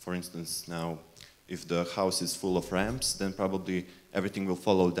buildings, for instance, now, if the house is full of ramps, then probably everything will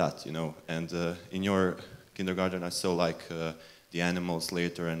follow that, you know. And in your kindergarten, I saw like the animals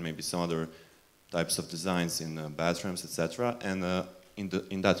later, and maybe some other types of designs in bathrooms, etc. And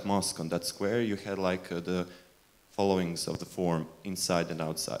in that mosque, on that square, you had like the followings of the form inside and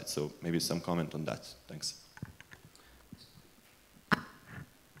outside. So maybe some comment on that. Thanks.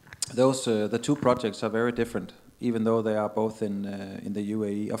 Those the two projects are very different, even though they are both in the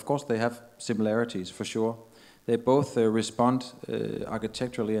UAE. Of course, they have similarities for sure. They both respond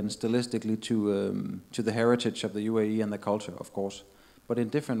architecturally and stylistically to the heritage of the UAE and the culture, of course, but in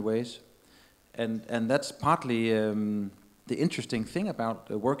different ways. And that's partly the interesting thing about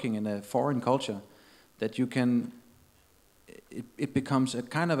working in a foreign culture, that you can, it becomes a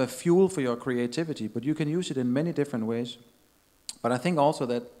kind of a fuel for your creativity, but you can use it in many different ways. But I think also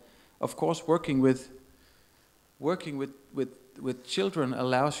that, of course, working with children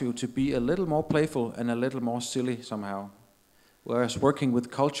allows you to be a little more playful and a little more silly somehow. Whereas working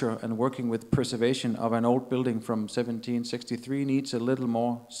with culture and working with preservation of an old building from 1763 needs a little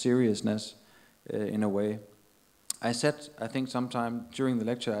more seriousness in a way. I think sometime during the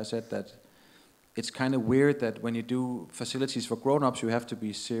lecture I said that it's kind of weird that when you do facilities for grown-ups you have to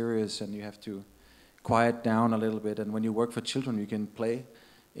be serious and you have to quiet down a little bit, and when you work for children you can play.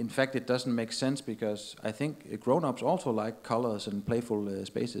 In fact, it doesn't make sense, because I think grown-ups also like colors and playful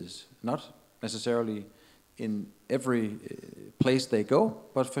spaces. Not necessarily in every place they go,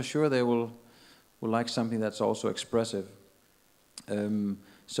 but for sure they will like something that's also expressive.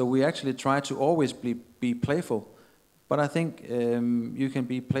 So we actually try to always be playful, but I think you can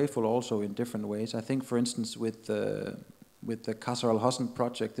be playful also in different ways. I think, for instance, with the Qasr al-Hosn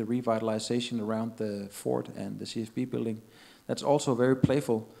project, the revitalization around the fort and the CFB building, that's also very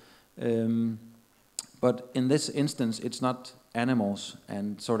playful. But in this instance, it's not animals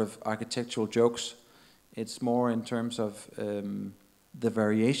and sort of architectural jokes. It's more in terms of the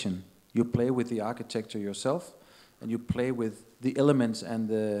variation. You play with the architecture yourself, and you play with the elements and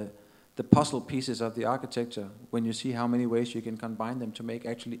the puzzle pieces of the architecture when you see how many ways you can combine them to make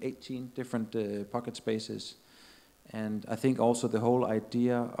actually 18 different pocket spaces. And I think also the whole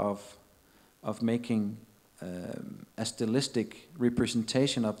idea of making a stylistic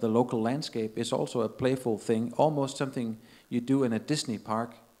representation of the local landscape is also a playful thing, almost something you do in a Disney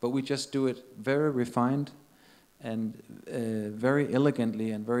park, but we just do it very refined and very elegantly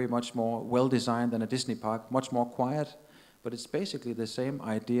and very much more well-designed than a Disney park, much more quiet, but it's basically the same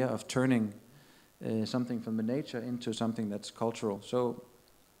idea of turning something from the nature into something that's cultural. So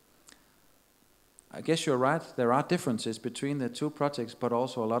I guess you're right, there are differences between the two projects, but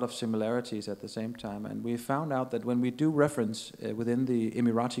also a lot of similarities at the same time. And we found out that when we do reference within the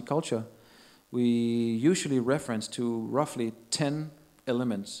Emirati culture, we usually reference to roughly 10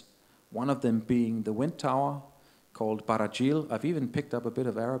 elements. One of them being the wind tower, called Barajil. I've even picked up a bit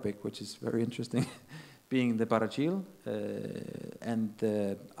of Arabic, which is very interesting, being the Barajil, and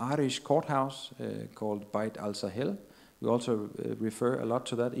the Arish courthouse, called Bait al-Sahel. We also refer a lot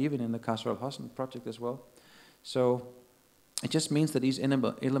to that, even in the Qasr al-Hosn project as well. So it just means that these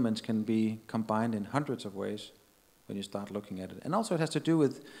elements can be combined in hundreds of ways when you start looking at it. And also it has to do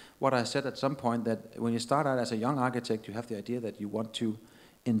with what I said at some point, that when you start out as a young architect, you have the idea that you want to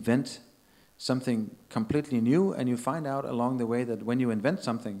invent something completely new, and you find out along the way that when you invent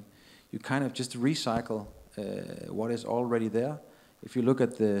something, you kind of just recycle what is already there. If you look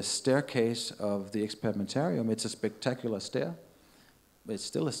at the staircase of the experimentarium, it's a spectacular stair, but it's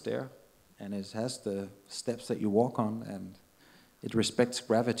still a stair, and it has the steps that you walk on, and it respects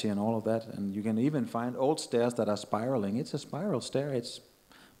gravity and all of that. And you can even find old stairs that are spiraling. It's a spiral stair,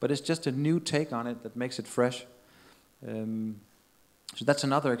 but it's just a new take on it that makes it fresh. So that's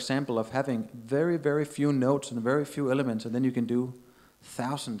another example of having very, very few notes and very few elements, and then you can do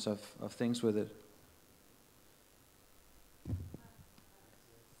thousands of things with it.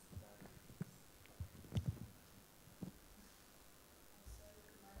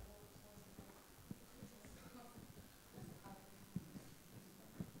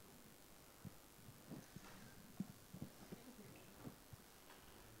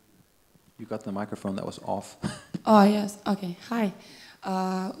 You got the microphone that was off. Oh, yes. Okay. Hi.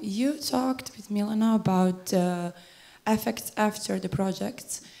 You talked with Milana about effects after the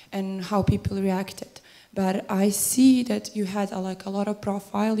projects and how people reacted. But I see that you had like a lot of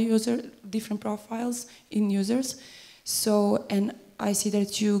different profiles in users. So, and I see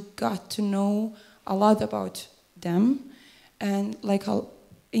that you got to know a lot about them and like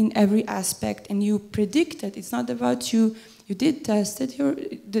in every aspect, and you predicted. It's not about you. You did tested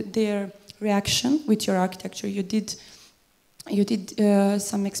their reaction with your architecture. You did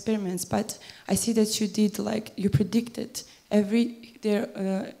some experiments, but I see that you predicted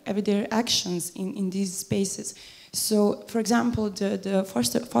their actions in these spaces. So, for example, the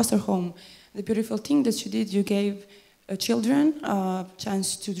foster home, the beautiful thing that you did, you gave children a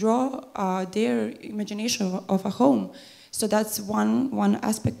chance to draw their imagination of a home. So that's one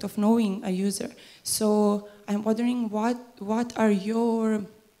aspect of knowing a user. So I'm wondering what are your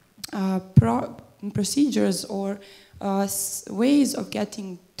procedures or ways of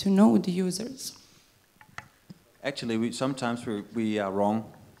getting to know the users? Actually, sometimes we are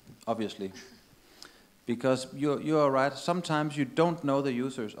wrong, obviously, because you are right. Sometimes you don't know the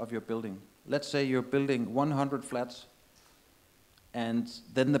users of your building. Let's say you're building 100 flats, and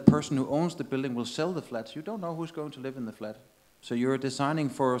then the person who owns the building will sell the flats. You don't know who's going to live in the flat. So you're designing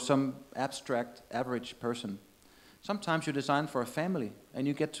for some abstract, average person. Sometimes you design for a family, and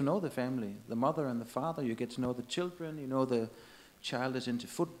you get to know the family, the mother and the father. You get to know the children. You know the child is into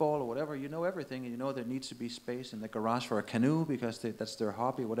football or whatever. You know everything, and you know there needs to be space in the garage for a canoe because that's their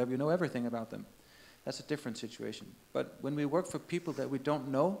hobby, whatever. You know everything about them. That's a different situation. But when we work for people that we don't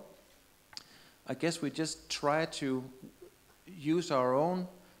know, I guess we just try to use our own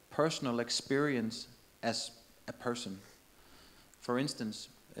personal experience as a person. For instance,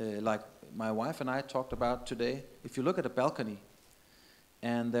 like my wife and I talked about today, if you look at a balcony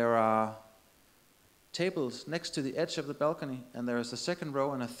and there are tables next to the edge of the balcony and there is a second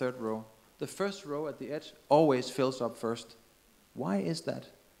row and a third row, the first row at the edge always fills up first. Why is that?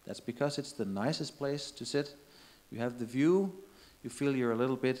 That's because it's the nicest place to sit. You have the view, you feel you're a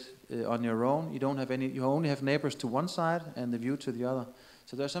little bit on your own. You only have neighbors to one side and the view to the other.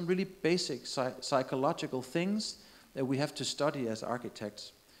 So there are some really basic psychological things that we have to study as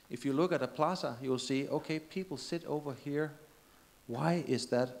architects. If you look at a plaza, you'll see, okay, people sit over here. Why is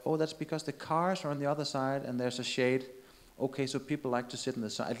that? Oh, that's because the cars are on the other side and there's a shade. Okay, so people like to sit in the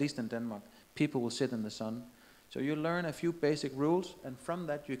sun, at least in Denmark. People will sit in the sun. So you learn a few basic rules, and from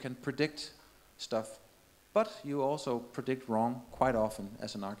that you can predict stuff. But you also predict wrong quite often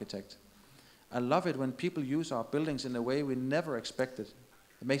as an architect. I love it when people use our buildings in a way we never expected.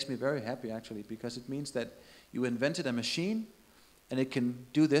 It makes me very happy, actually, because it means that you invented a machine and it can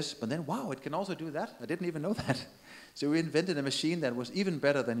do this, but then, wow, it can also do that. I didn't even know that. So we invented a machine that was even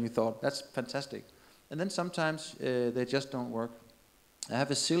better than you thought. That's fantastic. And then sometimes they just don't work. I have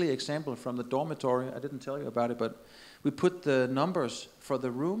a silly example from the dormitory. I didn't tell you about it, but we put the numbers for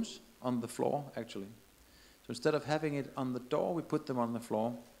the rooms on the floor, actually. So instead of having it on the door, we put them on the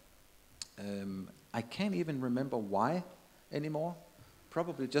floor. I can't even remember why anymore.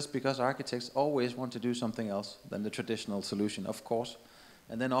 Probably just because architects always want to do something else than the traditional solution, of course.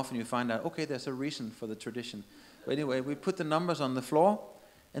 And then often you find out, okay, there's a reason for the tradition. But anyway, we put the numbers on the floor,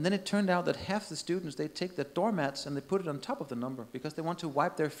 and then it turned out that half the students, they take their doormats and they put it on top of the number because they want to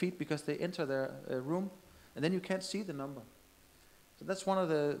wipe their feet because they enter their room, and then you can't see the number. So that's one of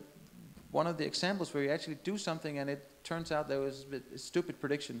the examples where you actually do something and it turns out there was a stupid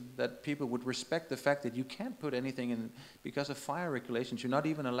prediction that people would respect the fact that you can't put anything in because of fire regulations. You're not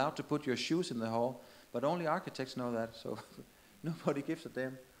even allowed to put your shoes in the hall, but only architects know that, so nobody gives a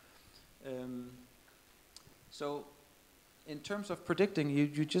damn. So in terms of predicting,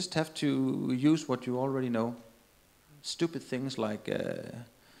 you just have to use what you already know. Stupid things like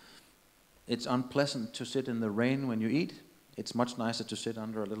It's unpleasant to sit in the rain when you eat. It's much nicer to sit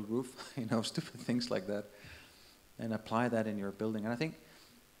under a little roof, you know, stupid things like that, and apply that in your building. And I think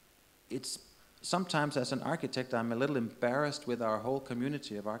it's sometimes, as an architect, I'm a little embarrassed with our whole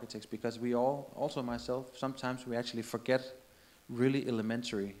community of architects, because we all, also myself, sometimes we actually forget really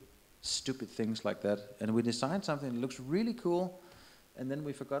elementary, stupid things like that. And we design something that looks really cool, and then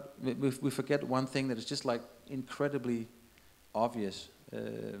we forget one thing that is just like incredibly obvious.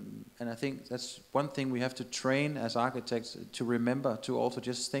 And I think that's one thing we have to train as architects to remember, to also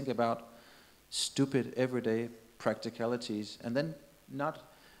just think about stupid everyday practicalities, and then not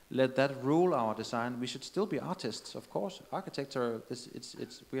let that rule our design. We should still be artists, of course. Architects are,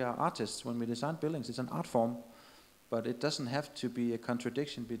 we are artists when we design buildings. It's an art form, but it doesn't have to be a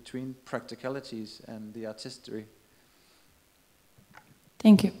contradiction between practicalities and the artistry.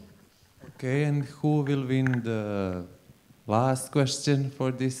 Thank you. Okay, and who will win the last question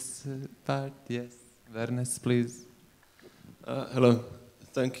for this part? Yes, Vernes, please. Hello,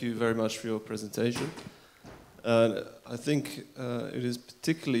 thank you very much for your presentation. I think it is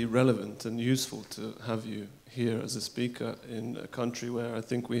particularly relevant and useful to have you here as a speaker in a country where I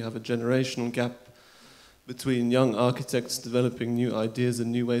think we have a generational gap between young architects developing new ideas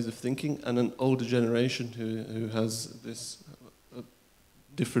and new ways of thinking, and an older generation who has this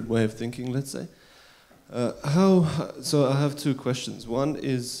different way of thinking, let's say. So I have two questions. One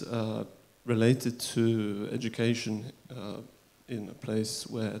is related to education in a place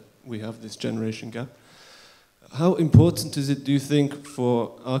where we have this generation gap. How important is it, do you think,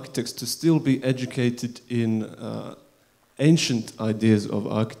 for architects to still be educated in ancient ideas of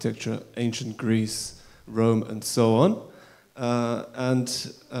architecture, ancient Greece, Rome, and so on?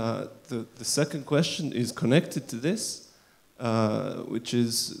 The second question is connected to this, which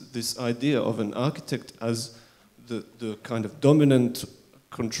is this idea of an architect as the kind of dominant,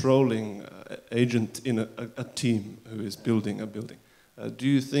 controlling agent in a team who is building a building. Do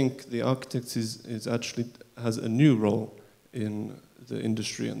you think the architect is actually has a new role in the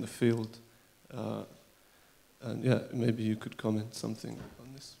industry and the field? And yeah, maybe you could comment something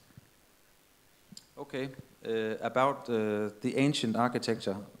on this. Okay, about the ancient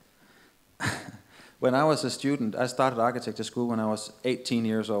architecture. When I was a student, I started architecture school when I was 18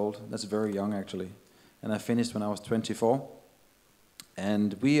 years old. That's very young, actually. And I finished when I was 24.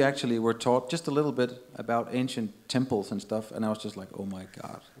 And we actually were taught just a little bit about ancient temples and stuff, and I was just like, oh my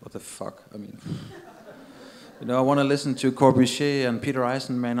God, what the fuck? I mean, you know, I want to listen to Corbusier and Peter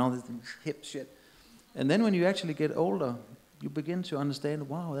Eisenman, all this hip shit. And then when you actually get older, you begin to understand,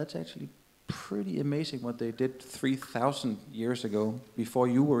 wow, that's actually pretty amazing what they did 3,000 years ago, before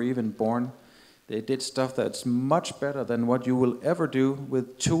you were even born. They did stuff that's much better than what you will ever do,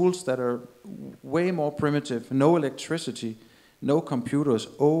 with tools that are way more primitive, no electricity, no computers.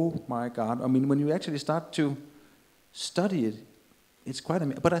 Oh my God. I mean, when you actually start to study it, it's quite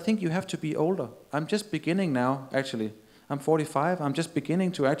amazing. But I think you have to be older. I'm just beginning now, actually. I'm 45. I'm just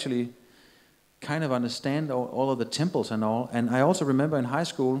beginning to actually kind of understand all of the temples and all. And I also remember in high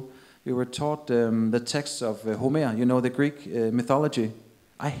school, we were taught the texts of Homer, you know, the Greek mythology.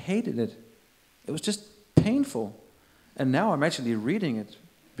 I hated it. It was just painful. And now I'm actually reading it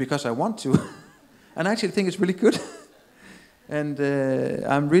because I want to. And I actually think it's really good. And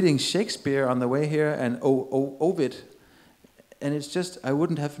I'm reading Shakespeare on the way here, and Ovid. And it's just, I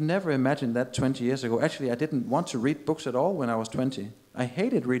wouldn't have never imagined that 20 years ago. Actually, I didn't want to read books at all when I was 20. I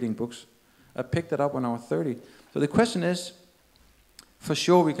hated reading books. I picked it up when I was 30. So the question is, for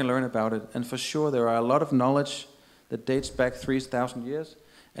sure we can learn about it. And for sure there are a lot of knowledge that dates back 3,000 years.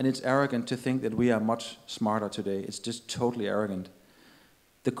 And it's arrogant to think that we are much smarter today. It's just totally arrogant.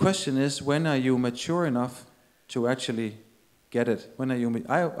 The question is, when are you mature enough to actually get it? When are you?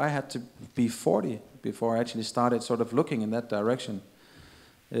 I had to be 40 before I actually started sort of looking in that direction.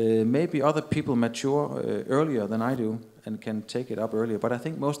 Maybe other people mature earlier than I do and can take it up earlier, but I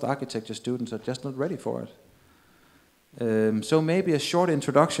think most architecture students are just not ready for it. So maybe a short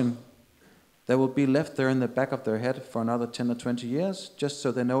introduction that will be left there in the back of their head for another 10 or 20 years, just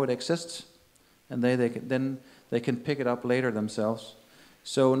so they know it exists, and then they can pick it up later themselves.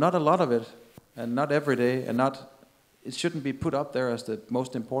 So not a lot of it, and not every day, and it shouldn't be put up there as the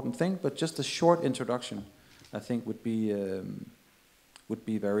most important thing, but just a short introduction, I think, would be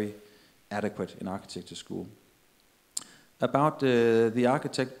very adequate in architecture school. About the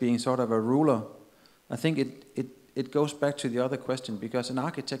architect being sort of a ruler, I think it goes back to the other question, because an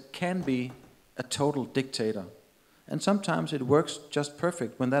architect can be a total dictator. And sometimes it works just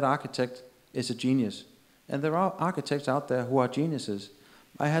perfect when that architect is a genius. And there are architects out there who are geniuses.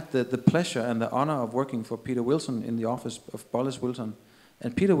 I had the pleasure and the honor of working for Peter Wilson in the office of Bollis Wilson.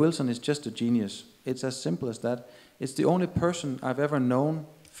 And Peter Wilson is just a genius. It's as simple as that. It's the only person I've ever known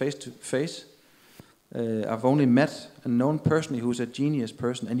face to face. I've only met and known personally who's a genius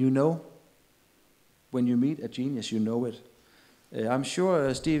person. And you know, when you meet a genius, you know it. I'm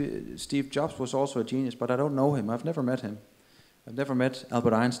sure Steve Jobs was also a genius, but I don't know him. I've never met him. I've never met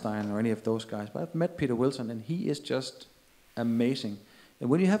Albert Einstein or any of those guys, but I've met Peter Wilson, and he is just amazing. And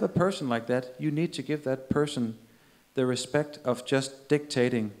when you have a person like that, you need to give that person the respect of just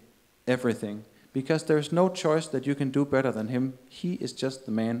dictating everything, because there's no choice that you can do better than him. He is just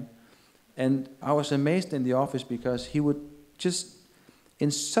the man. And I was amazed in the office because he would just,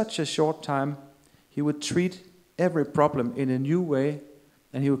 in such a short time, he would treat every problem in a new way,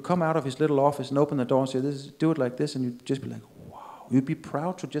 and he would come out of his little office and open the door and say, do it like this, and you'd just be like, wow. You'd be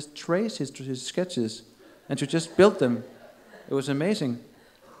proud to just trace his sketches and to just build them. It was amazing.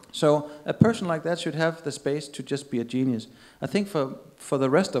 So a person like that should have the space to just be a genius. I think for the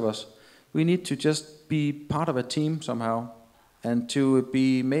rest of us, we need to just be part of a team somehow, and to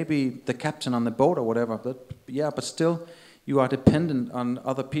be maybe the captain on the boat or whatever. But still, you are dependent on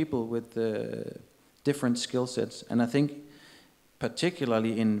other people with different skill sets. And I think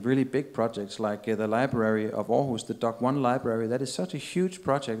particularly in really big projects like the library of Aarhus, the Doc 1 library, that is such a huge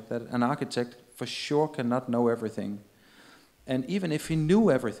project that an architect for sure cannot know everything. And even if he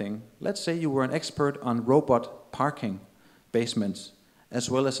knew everything, let's say you were an expert on robot parking basements, as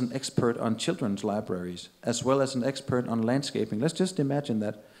well as an expert on children's libraries, as well as an expert on landscaping. Let's just imagine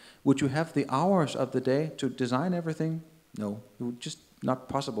that. Would you have the hours of the day to design everything? No, it would just not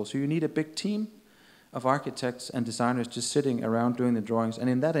possible. So you need a big team of architects and designers just sitting around doing the drawings. And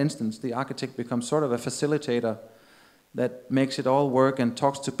in that instance, the architect becomes sort of a facilitator that makes it all work and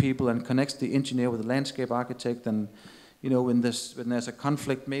talks to people and connects the engineer with the landscape architect. And when there's a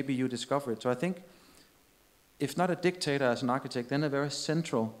conflict, maybe you discover it. So I think, if not a dictator as an architect, then a very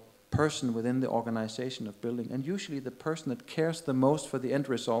central person within the organization of building. And usually the person that cares the most for the end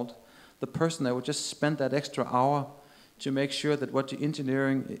result, the person that would just spend that extra hour to make sure that what the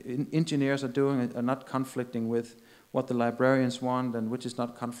engineers are doing are not conflicting with what the librarians want, and which is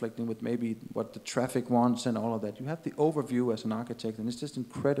not conflicting with maybe what the traffic wants and all of that. You have the overview as an architect, and it's just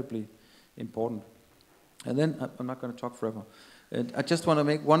incredibly important. And then, I'm not going to talk forever. I just want to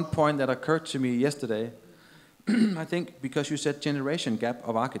make one point that occurred to me yesterday. I think because you said generation gap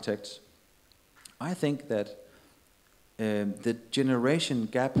of architects, I think that the generation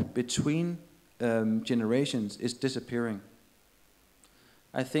gap between generations is disappearing.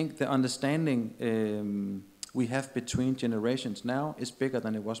 I think the understanding we have between generations now is bigger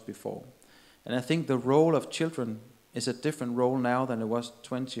than it was before. And I think the role of children is a different role now than it was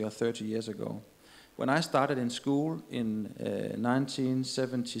 20 or 30 years ago. When I started in school in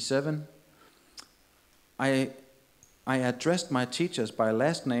 1977, I addressed my teachers by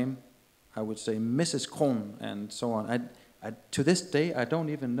last name. I would say Mrs. Krohn and so on. To this day, I don't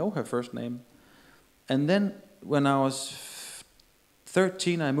even know her first name. And then when I was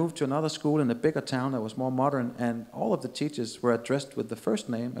 13, I moved to another school in a bigger town that was more modern, and all of the teachers were addressed with the first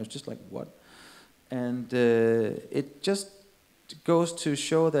name. I was just like, what? And it just goes to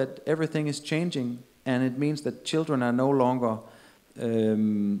show that everything is changing, and it means that children are no longer,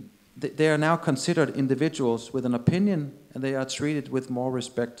 they are now considered individuals with an opinion, and they are treated with more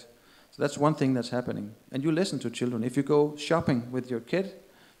respect. So that's one thing that's happening. And you listen to children. If you go shopping with your kid,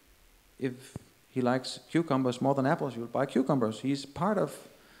 if he likes cucumbers more than apples, you'll buy cucumbers. He's part of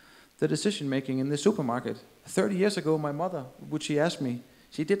the decision making in the supermarket. 30 years ago, my mother, would she ask me,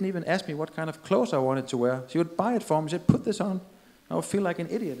 she didn't even ask me what kind of clothes I wanted to wear. She would buy it for me. She said, put this on. I would feel like an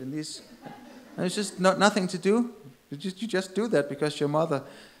idiot in these. And it's just nothing to do. You just do that because your mother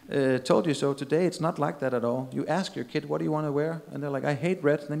told you so. Today, it's not like that at all. You ask your kid, what do you want to wear? And they're like, I hate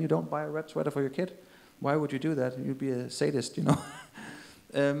red. And then you don't buy a red sweater for your kid. Why would you do that? You'd be a sadist,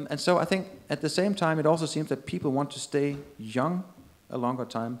 And so I think at the same time, it also seems that people want to stay young a longer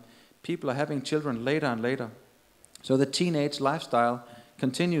time. People are having children later and later. So the teenage lifestyle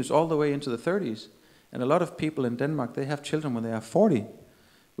continues all the way into the 30s. And a lot of people in Denmark, they have children when they are 40,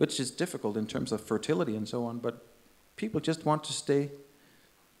 which is difficult in terms of fertility and so on. But people just want to stay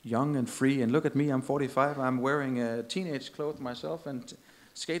young and free. And look at me, I'm 45. I'm wearing teenage clothes myself and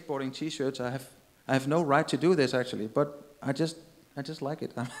skateboarding T-shirts. I have no right to do this, actually. But I just like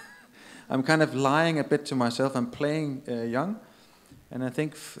it. I'm kind of lying a bit to myself. I'm playing young. And I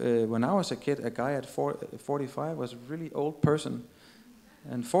think when I was a kid, a guy at 45 was a really old person.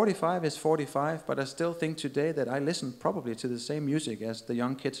 And 45 is 45, but I still think today that I listen probably to the same music as the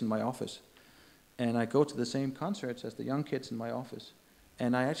young kids in my office. And I go to the same concerts as the young kids in my office.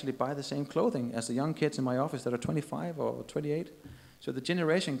 And I actually buy the same clothing as the young kids in my office that are 25 or 28. So the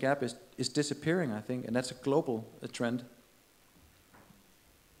generation gap is disappearing, I think, and that's a global trend.